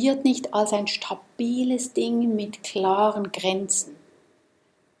existiert nicht als ein stabiles Ding mit klaren Grenzen,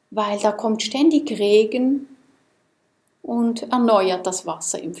 weil da kommt ständig Regen und erneuert das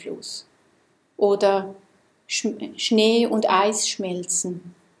Wasser im Fluss. Oder Schnee und Eis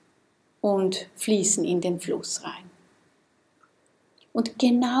schmelzen und fließen in den Fluss rein. Und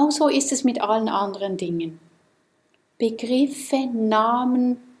genauso ist es mit allen anderen Dingen. Begriffe,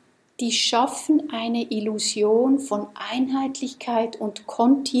 Namen, die schaffen eine Illusion von Einheitlichkeit und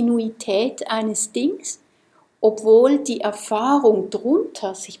Kontinuität eines Dings, obwohl die Erfahrung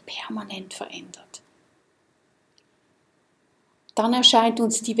drunter sich permanent verändert. Dann erscheint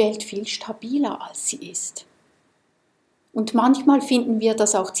uns die Welt viel stabiler, als sie ist. Und manchmal finden wir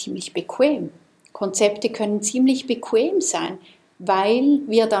das auch ziemlich bequem. Konzepte können ziemlich bequem sein, weil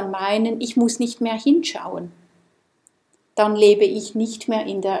wir dann meinen, ich muss nicht mehr hinschauen. Dann lebe ich nicht mehr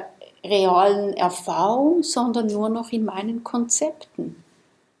in der realen Erfahrung, sondern nur noch in meinen Konzepten.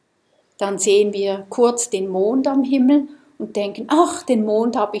 Dann sehen wir kurz den Mond am Himmel und denken, ach, den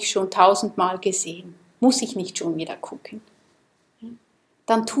Mond habe ich schon 1000-mal gesehen, muss ich nicht schon wieder gucken.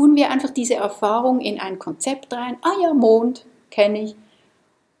 Dann tun wir einfach diese Erfahrung in ein Konzept rein, ah ja, Mond, kenne ich,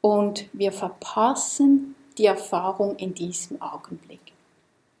 und wir verpassen die Erfahrung in diesem Augenblick.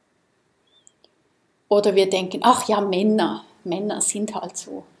 Oder wir denken, ach ja, Männer sind halt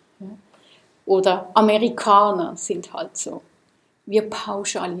so. Oder Amerikaner sind halt so. Wir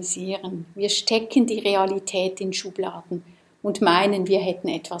pauschalisieren, wir stecken die Realität in Schubladen und meinen, wir hätten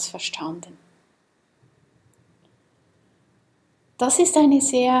etwas verstanden. Das ist eine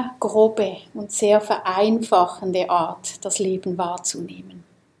sehr grobe und sehr vereinfachende Art, das Leben wahrzunehmen.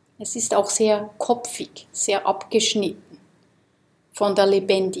 Es ist auch sehr kopfig, sehr abgeschnitten von der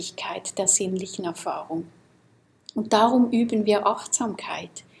Lebendigkeit der sinnlichen Erfahrung. Und darum üben wir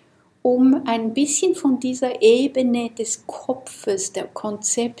Achtsamkeit, um ein bisschen von dieser Ebene des Kopfes, der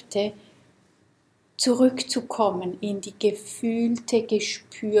Konzepte, zurückzukommen in die gefühlte,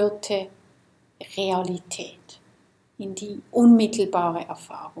 gespürte Realität, in die unmittelbare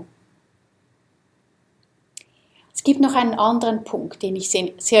Erfahrung. Es gibt noch einen anderen Punkt, den ich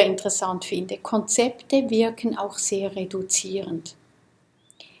sehr interessant finde. Konzepte wirken auch sehr reduzierend,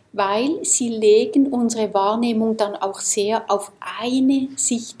 weil sie legen unsere Wahrnehmung dann auch sehr auf eine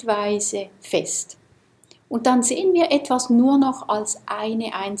Sichtweise fest. Und dann sehen wir etwas nur noch als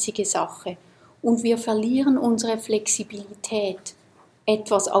eine einzige Sache und wir verlieren unsere Flexibilität,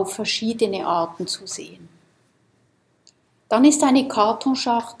 etwas auf verschiedene Arten zu sehen. Dann ist eine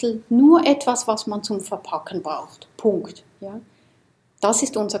Kartonschachtel nur etwas, was man zum Verpacken braucht. Punkt. Ja? Das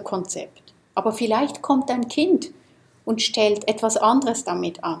ist unser Konzept. Aber vielleicht kommt ein Kind und stellt etwas anderes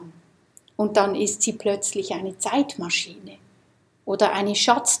damit an. Und dann ist sie plötzlich eine Zeitmaschine oder eine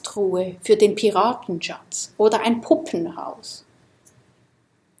Schatztruhe für den Piratenschatz oder ein Puppenhaus.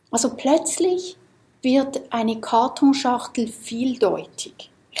 Also plötzlich wird eine Kartonschachtel vieldeutig,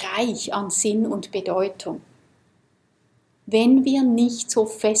 reich an Sinn und Bedeutung, wenn wir nicht so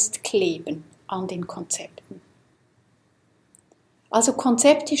festkleben an den Konzepten. Also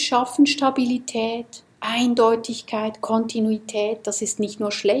Konzepte schaffen Stabilität, Eindeutigkeit, Kontinuität, das ist nicht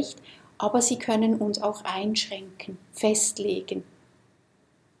nur schlecht, aber sie können uns auch einschränken, festlegen.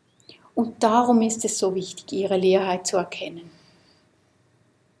 Und darum ist es so wichtig, ihre Leerheit zu erkennen.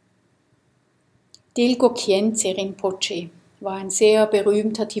 Dilgo Khyentse Rinpoche war ein sehr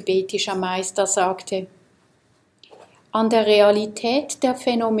berühmter tibetischer Meister, sagte: An der Realität der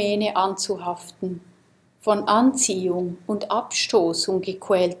Phänomene anzuhaften, von Anziehung und Abstoßung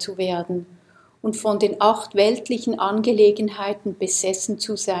gequält zu werden und von den 8 weltlichen Angelegenheiten besessen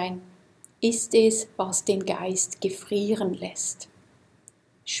zu sein, ist es, was den Geist gefrieren lässt.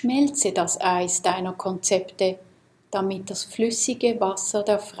 Schmelze das Eis deiner Konzepte, damit das flüssige Wasser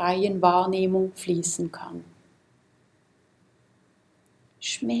der freien Wahrnehmung fließen kann.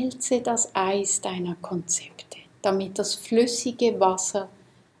 Schmelze das Eis deiner Konzepte, damit das flüssige Wasser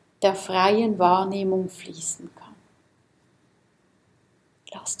der freien Wahrnehmung fließen kann.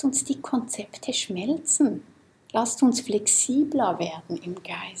 Lasst uns die Konzepte schmelzen. Lasst uns flexibler werden im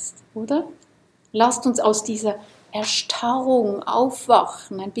Geist, oder? Lasst uns aus dieser Erstarrung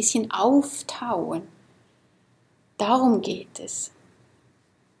aufwachen, ein bisschen auftauen. Darum geht es.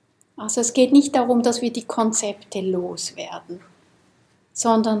 Also es geht nicht darum, dass wir die Konzepte loswerden,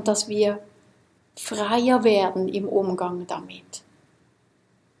 sondern dass wir freier werden im Umgang damit.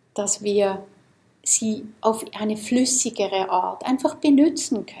 Dass wir sie auf eine flüssigere Art einfach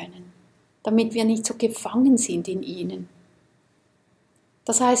benutzen können, damit wir nicht so gefangen sind in ihnen.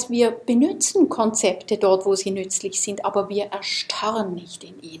 Das heißt, wir benutzen Konzepte dort, wo sie nützlich sind, aber wir erstarren nicht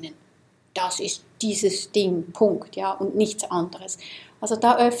in ihnen. Das ist dieses Ding, Punkt, ja, und nichts anderes. Also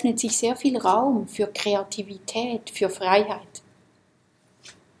da öffnet sich sehr viel Raum für Kreativität, für Freiheit.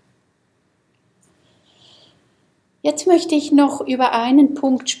 Jetzt möchte ich noch über einen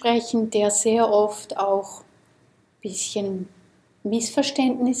Punkt sprechen, der sehr oft auch ein bisschen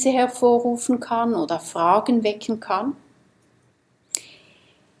Missverständnisse hervorrufen kann oder Fragen wecken kann.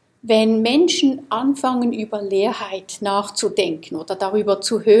 Wenn Menschen anfangen, über Leerheit nachzudenken oder darüber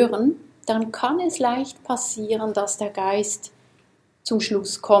zu hören, dann kann es leicht passieren, dass der Geist zum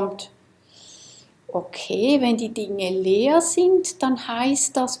Schluss kommt: Okay, wenn die Dinge leer sind, dann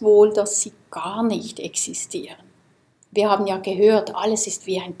heißt das wohl, dass sie gar nicht existieren. Wir haben ja gehört, alles ist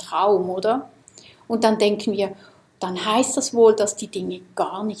wie ein Traum, oder? Und dann denken wir, dann heißt das wohl, dass die Dinge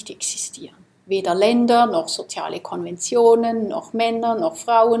gar nicht existieren. Weder Länder, noch soziale Konventionen, noch Männer, noch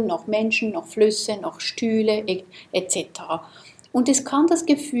Frauen, noch Menschen, noch Flüsse, noch Stühle, etc. Und es kann das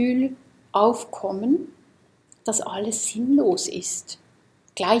Gefühl aufkommen, dass alles sinnlos ist,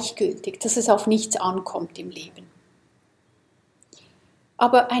 gleichgültig, dass es auf nichts ankommt im Leben.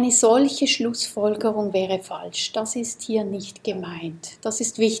 Aber eine solche Schlussfolgerung wäre falsch. Das ist hier nicht gemeint. Das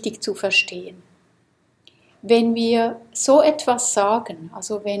ist wichtig zu verstehen. Wenn wir so etwas sagen,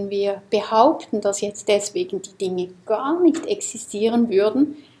 also wenn wir behaupten, dass jetzt deswegen die Dinge gar nicht existieren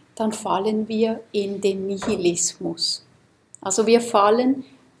würden, dann fallen wir in den Nihilismus. Also wir fallen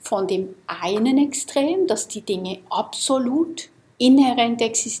von dem einen Extrem, dass die Dinge absolut inhärent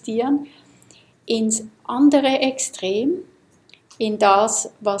existieren, ins andere Extrem, in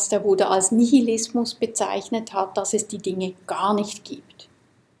das, was der Buddha als Nihilismus bezeichnet hat, dass es die Dinge gar nicht gibt.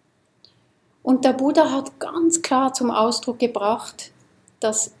 Und der Buddha hat ganz klar zum Ausdruck gebracht,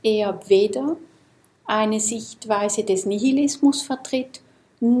 dass er weder eine Sichtweise des Nihilismus vertritt,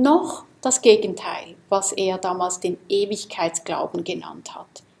 noch das Gegenteil, was er damals den Ewigkeitsglauben genannt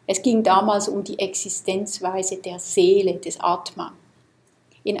hat. Es ging damals um die Existenzweise der Seele, des Atman.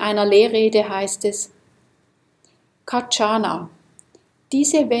 In einer Lehrrede heißt es: Kachana,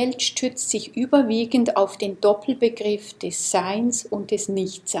 diese Welt stützt sich überwiegend auf den Doppelbegriff des Seins und des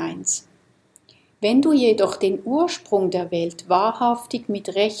Nichtseins. Wenn du jedoch den Ursprung der Welt wahrhaftig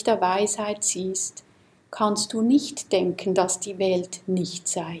mit rechter Weisheit siehst, kannst du nicht denken, dass die Welt nicht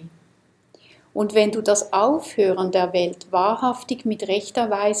sei. Und wenn du das Aufhören der Welt wahrhaftig mit rechter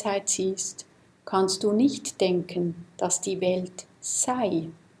Weisheit siehst, kannst du nicht denken, dass die Welt sei.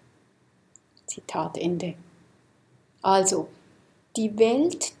 Zitat Ende. Also, die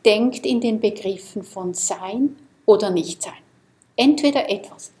Welt denkt in den Begriffen von Sein oder Nichtsein. Entweder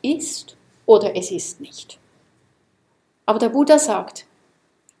etwas ist oder es ist nicht. Aber der Buddha sagt,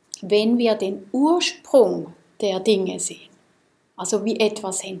 wenn wir den Ursprung der Dinge sehen, also wie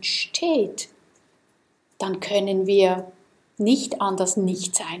etwas entsteht, dann können wir nicht an das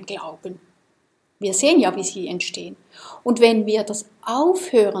Nichtsein glauben. Wir sehen ja, wie sie entstehen. Und wenn wir das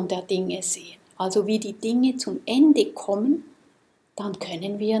Aufhören der Dinge sehen, also wie die Dinge zum Ende kommen, dann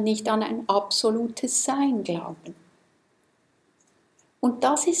können wir nicht an ein absolutes Sein glauben. Und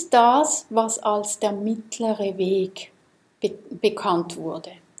das ist das, was als der mittlere Weg bekannt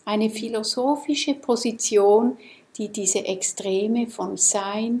wurde. Eine philosophische Position, die diese Extreme von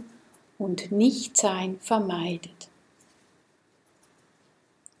Sein und Nichtsein vermeidet.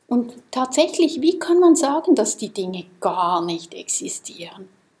 Und tatsächlich, wie kann man sagen, dass die Dinge gar nicht existieren?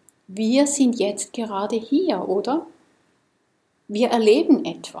 Wir sind jetzt gerade hier, oder? Wir erleben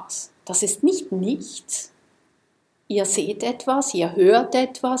etwas. Das ist nicht nichts. Ihr seht etwas, ihr hört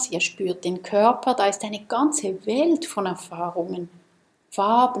etwas, ihr spürt den Körper, da ist eine ganze Welt von Erfahrungen.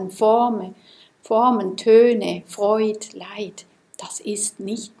 Farben, Formen, Töne, Freude, Leid. Das ist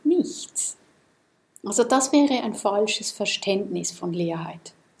nicht nichts. Also das wäre ein falsches Verständnis von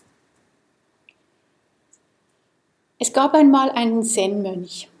Leerheit. Es gab einmal einen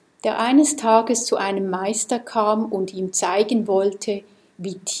Zen-Mönch, der eines Tages zu einem Meister kam und ihm zeigen wollte,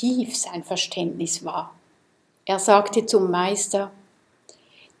 wie tief sein Verständnis war. Er sagte zum Meister: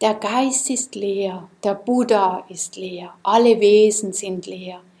 Der Geist ist leer, der Buddha ist leer, alle Wesen sind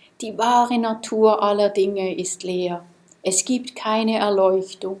leer, die wahre Natur aller Dinge ist leer. Es gibt keine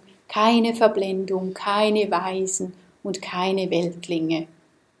Erleuchtung, keine Verblendung, keine Weisen und keine Weltlinge.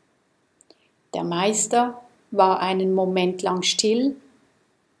 Der Meister war einen Moment lang still,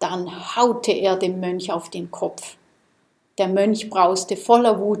 dann haute er dem Mönch auf den Kopf. Der Mönch brauste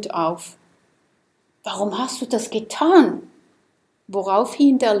voller Wut auf. »Warum hast du das getan?«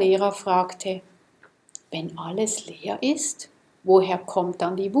 Woraufhin der Lehrer fragte: »Wenn alles leer ist, woher kommt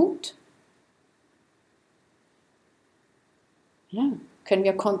dann die Wut?« Ja, können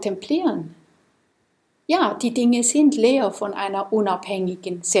wir kontemplieren. Ja, die Dinge sind leer von einer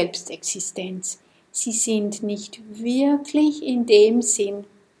unabhängigen Selbstexistenz. Sie sind nicht wirklich in dem Sinn,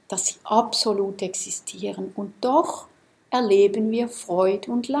 dass sie absolut existieren. Und doch erleben wir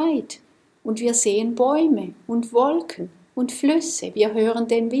Freude und Leid. Und wir sehen Bäume und Wolken und Flüsse. Wir hören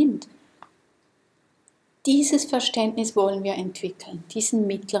den Wind. Dieses Verständnis wollen wir entwickeln, diesen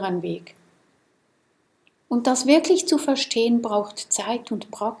mittleren Weg. Und das wirklich zu verstehen braucht Zeit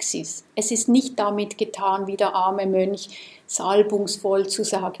und Praxis. Es ist nicht damit getan, wie der arme Mönch salbungsvoll zu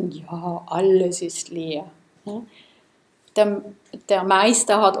sagen, ja, alles ist leer. Der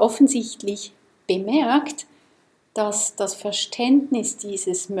Meister hat offensichtlich bemerkt, dass das Verständnis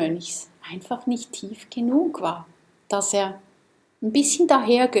dieses Mönchs einfach nicht tief genug war, dass er ein bisschen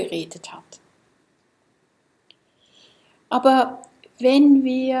dahergeredet hat. Aber wenn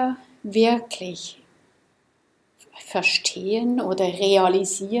wir wirklich verstehen oder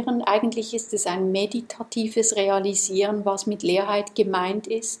realisieren, eigentlich ist es ein meditatives Realisieren, was mit Leerheit gemeint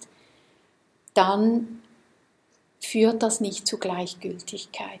ist, dann führt das nicht zu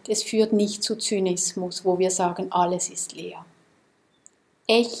Gleichgültigkeit. Es führt nicht zu Zynismus, wo wir sagen, alles ist leer.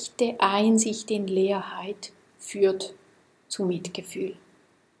 Echte Einsicht in Leerheit führt zu Mitgefühl.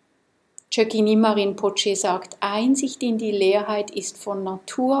 Chökyi Nyima Rinpoche sagt, Einsicht in die Leerheit ist von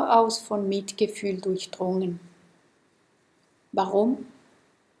Natur aus von Mitgefühl durchdrungen. Warum?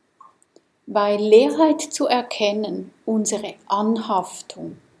 Weil Leerheit zu erkennen unsere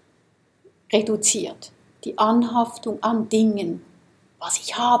Anhaftung reduziert. Die Anhaftung an Dingen, was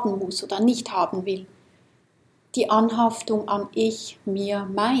ich haben muss oder nicht haben will. die Anhaftung an ich, mir,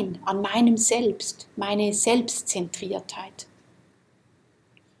 mein, an meinem Selbst, meine Selbstzentriertheit.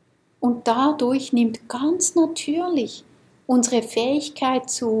 Und dadurch nimmt ganz natürlich unsere Fähigkeit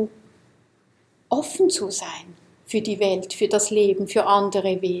zu offen zu sein für die Welt, für das Leben, für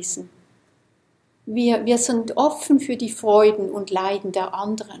andere Wesen. Wir sind offen für die Freuden und Leiden der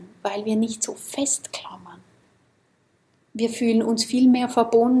anderen, weil wir nicht so festklammern. Wir fühlen uns viel mehr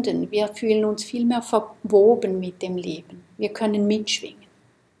verbunden, wir fühlen uns viel mehr verwoben mit dem Leben. Wir können mitschwingen.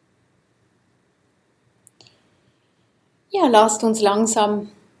 Ja, lasst uns langsam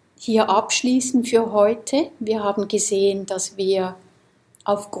hier abschließen für heute. Wir haben gesehen, dass wir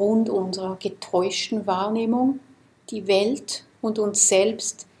aufgrund unserer getäuschten Wahrnehmung die Welt und uns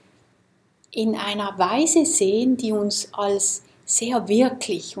selbst in einer Weise sehen, die uns als sehr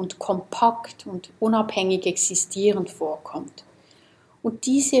wirklich und kompakt und unabhängig existierend vorkommt. Und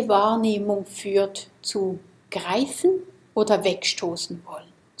diese Wahrnehmung führt zu Greifen oder Wegstoßen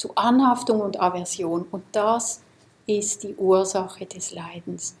wollen, zu Anhaftung und Aversion. Und das ist die Ursache des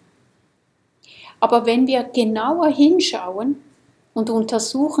Leidens. Aber wenn wir genauer hinschauen und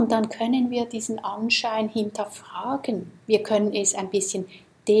untersuchen, dann können wir diesen Anschein hinterfragen. Wir können es ein bisschen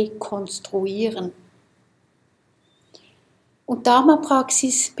dekonstruieren. Und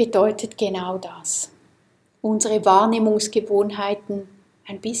Dharmapraxis bedeutet genau das. Unsere Wahrnehmungsgewohnheiten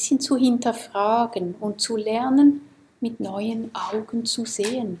ein bisschen zu hinterfragen und zu lernen, mit neuen Augen zu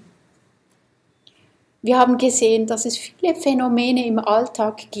sehen. Wir haben gesehen, dass es viele Phänomene im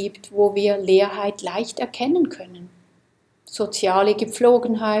Alltag gibt, wo wir Leerheit leicht erkennen können. Soziale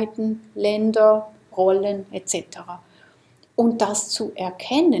Gepflogenheiten, Länder, Rollen etc. Und das zu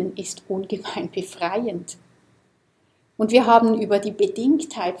erkennen ist ungemein befreiend. Und wir haben über die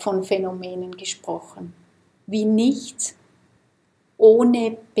Bedingtheit von Phänomenen gesprochen, wie nichts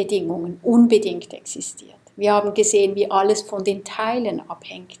ohne Bedingungen unbedingt existiert. Wir haben gesehen, wie alles von den Teilen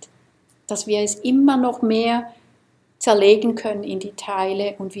abhängt, dass wir es immer noch mehr zerlegen können in die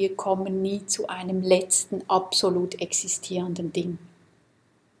Teile und wir kommen nie zu einem letzten absolut existierenden Ding.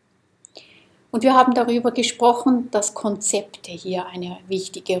 Und wir haben darüber gesprochen, dass Konzepte hier eine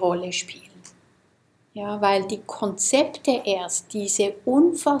wichtige Rolle spielen. Ja, weil die Konzepte erst diese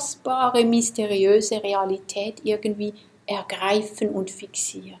unfassbare, mysteriöse Realität irgendwie ergreifen und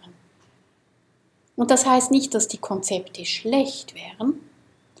fixieren. Und das heißt nicht, dass die Konzepte schlecht wären,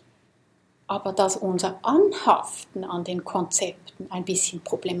 aber dass unser Anhaften an den Konzepten ein bisschen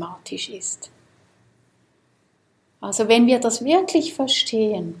problematisch ist. Also wenn wir das wirklich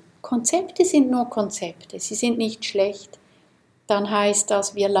verstehen, Konzepte sind nur Konzepte, sie sind nicht schlecht, dann heißt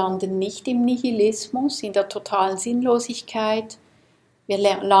das, wir landen nicht im Nihilismus, in der totalen Sinnlosigkeit, wir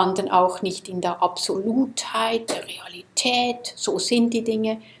landen auch nicht in der Absolutheit, der Realität, so sind die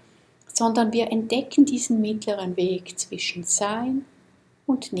Dinge, sondern wir entdecken diesen mittleren Weg zwischen Sein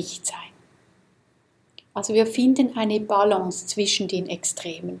und Nichtsein. Also wir finden eine Balance zwischen den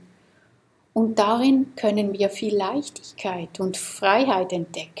Extremen. Und darin können wir viel Leichtigkeit und Freiheit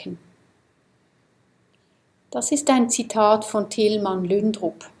entdecken. Das ist ein Zitat von Tilman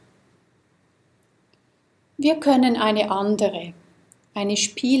Lündrup. Wir können eine andere, eine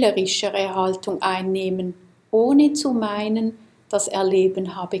spielerischere Haltung einnehmen, ohne zu meinen, das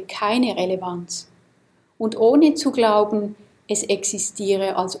Erleben habe keine Relevanz und ohne zu glauben, es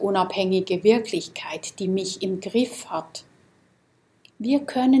existiere als unabhängige Wirklichkeit, die mich im Griff hat. Wir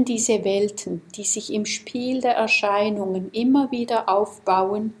können diese Welten, die sich im Spiel der Erscheinungen immer wieder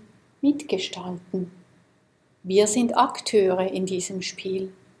aufbauen, mitgestalten. Wir sind Akteure in diesem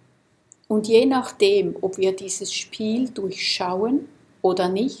Spiel. Und je nachdem, ob wir dieses Spiel durchschauen oder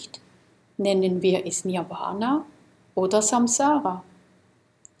nicht, nennen wir es Nirvana oder Samsara.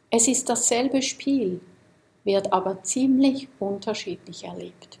 Es ist dasselbe Spiel, wird aber ziemlich unterschiedlich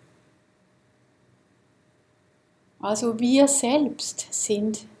erlebt. Also wir selbst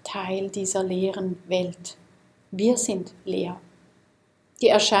sind Teil dieser leeren Welt. Wir sind leer. Die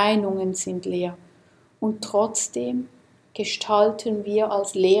Erscheinungen sind leer. Und trotzdem gestalten wir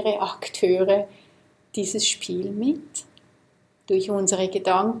als leere Akteure dieses Spiel mit. Durch unsere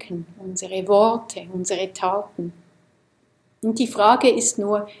Gedanken, unsere Worte, unsere Taten. Und die Frage ist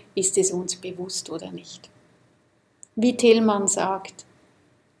nur, ist es uns bewusst oder nicht? Wie Tilman sagt,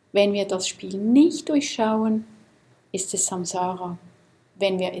 wenn wir das Spiel nicht durchschauen, ist es Samsara.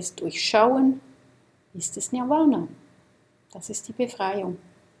 Wenn wir es durchschauen, ist es Nirvana. Das ist die Befreiung.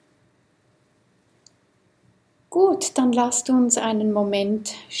 Gut, dann lasst uns einen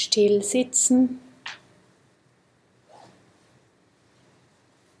Moment still sitzen.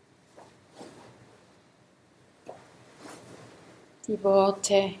 Die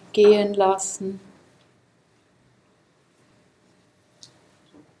Worte gehen lassen.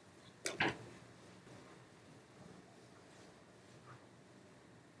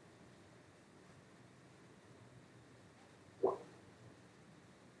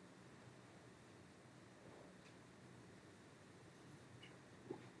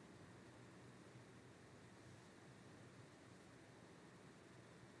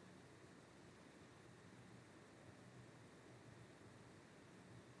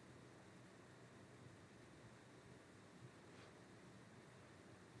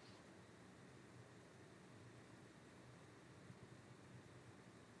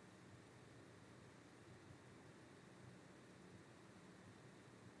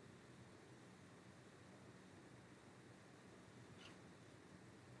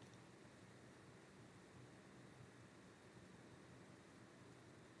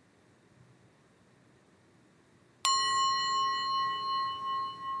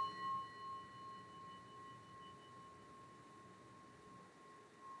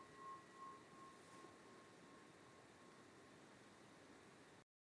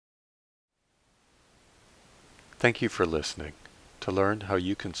 Thank you for listening. To learn how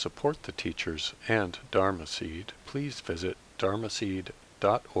you can support the teachers and Dharma Seed, please visit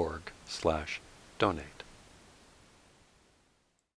dharmaseed.org/donate.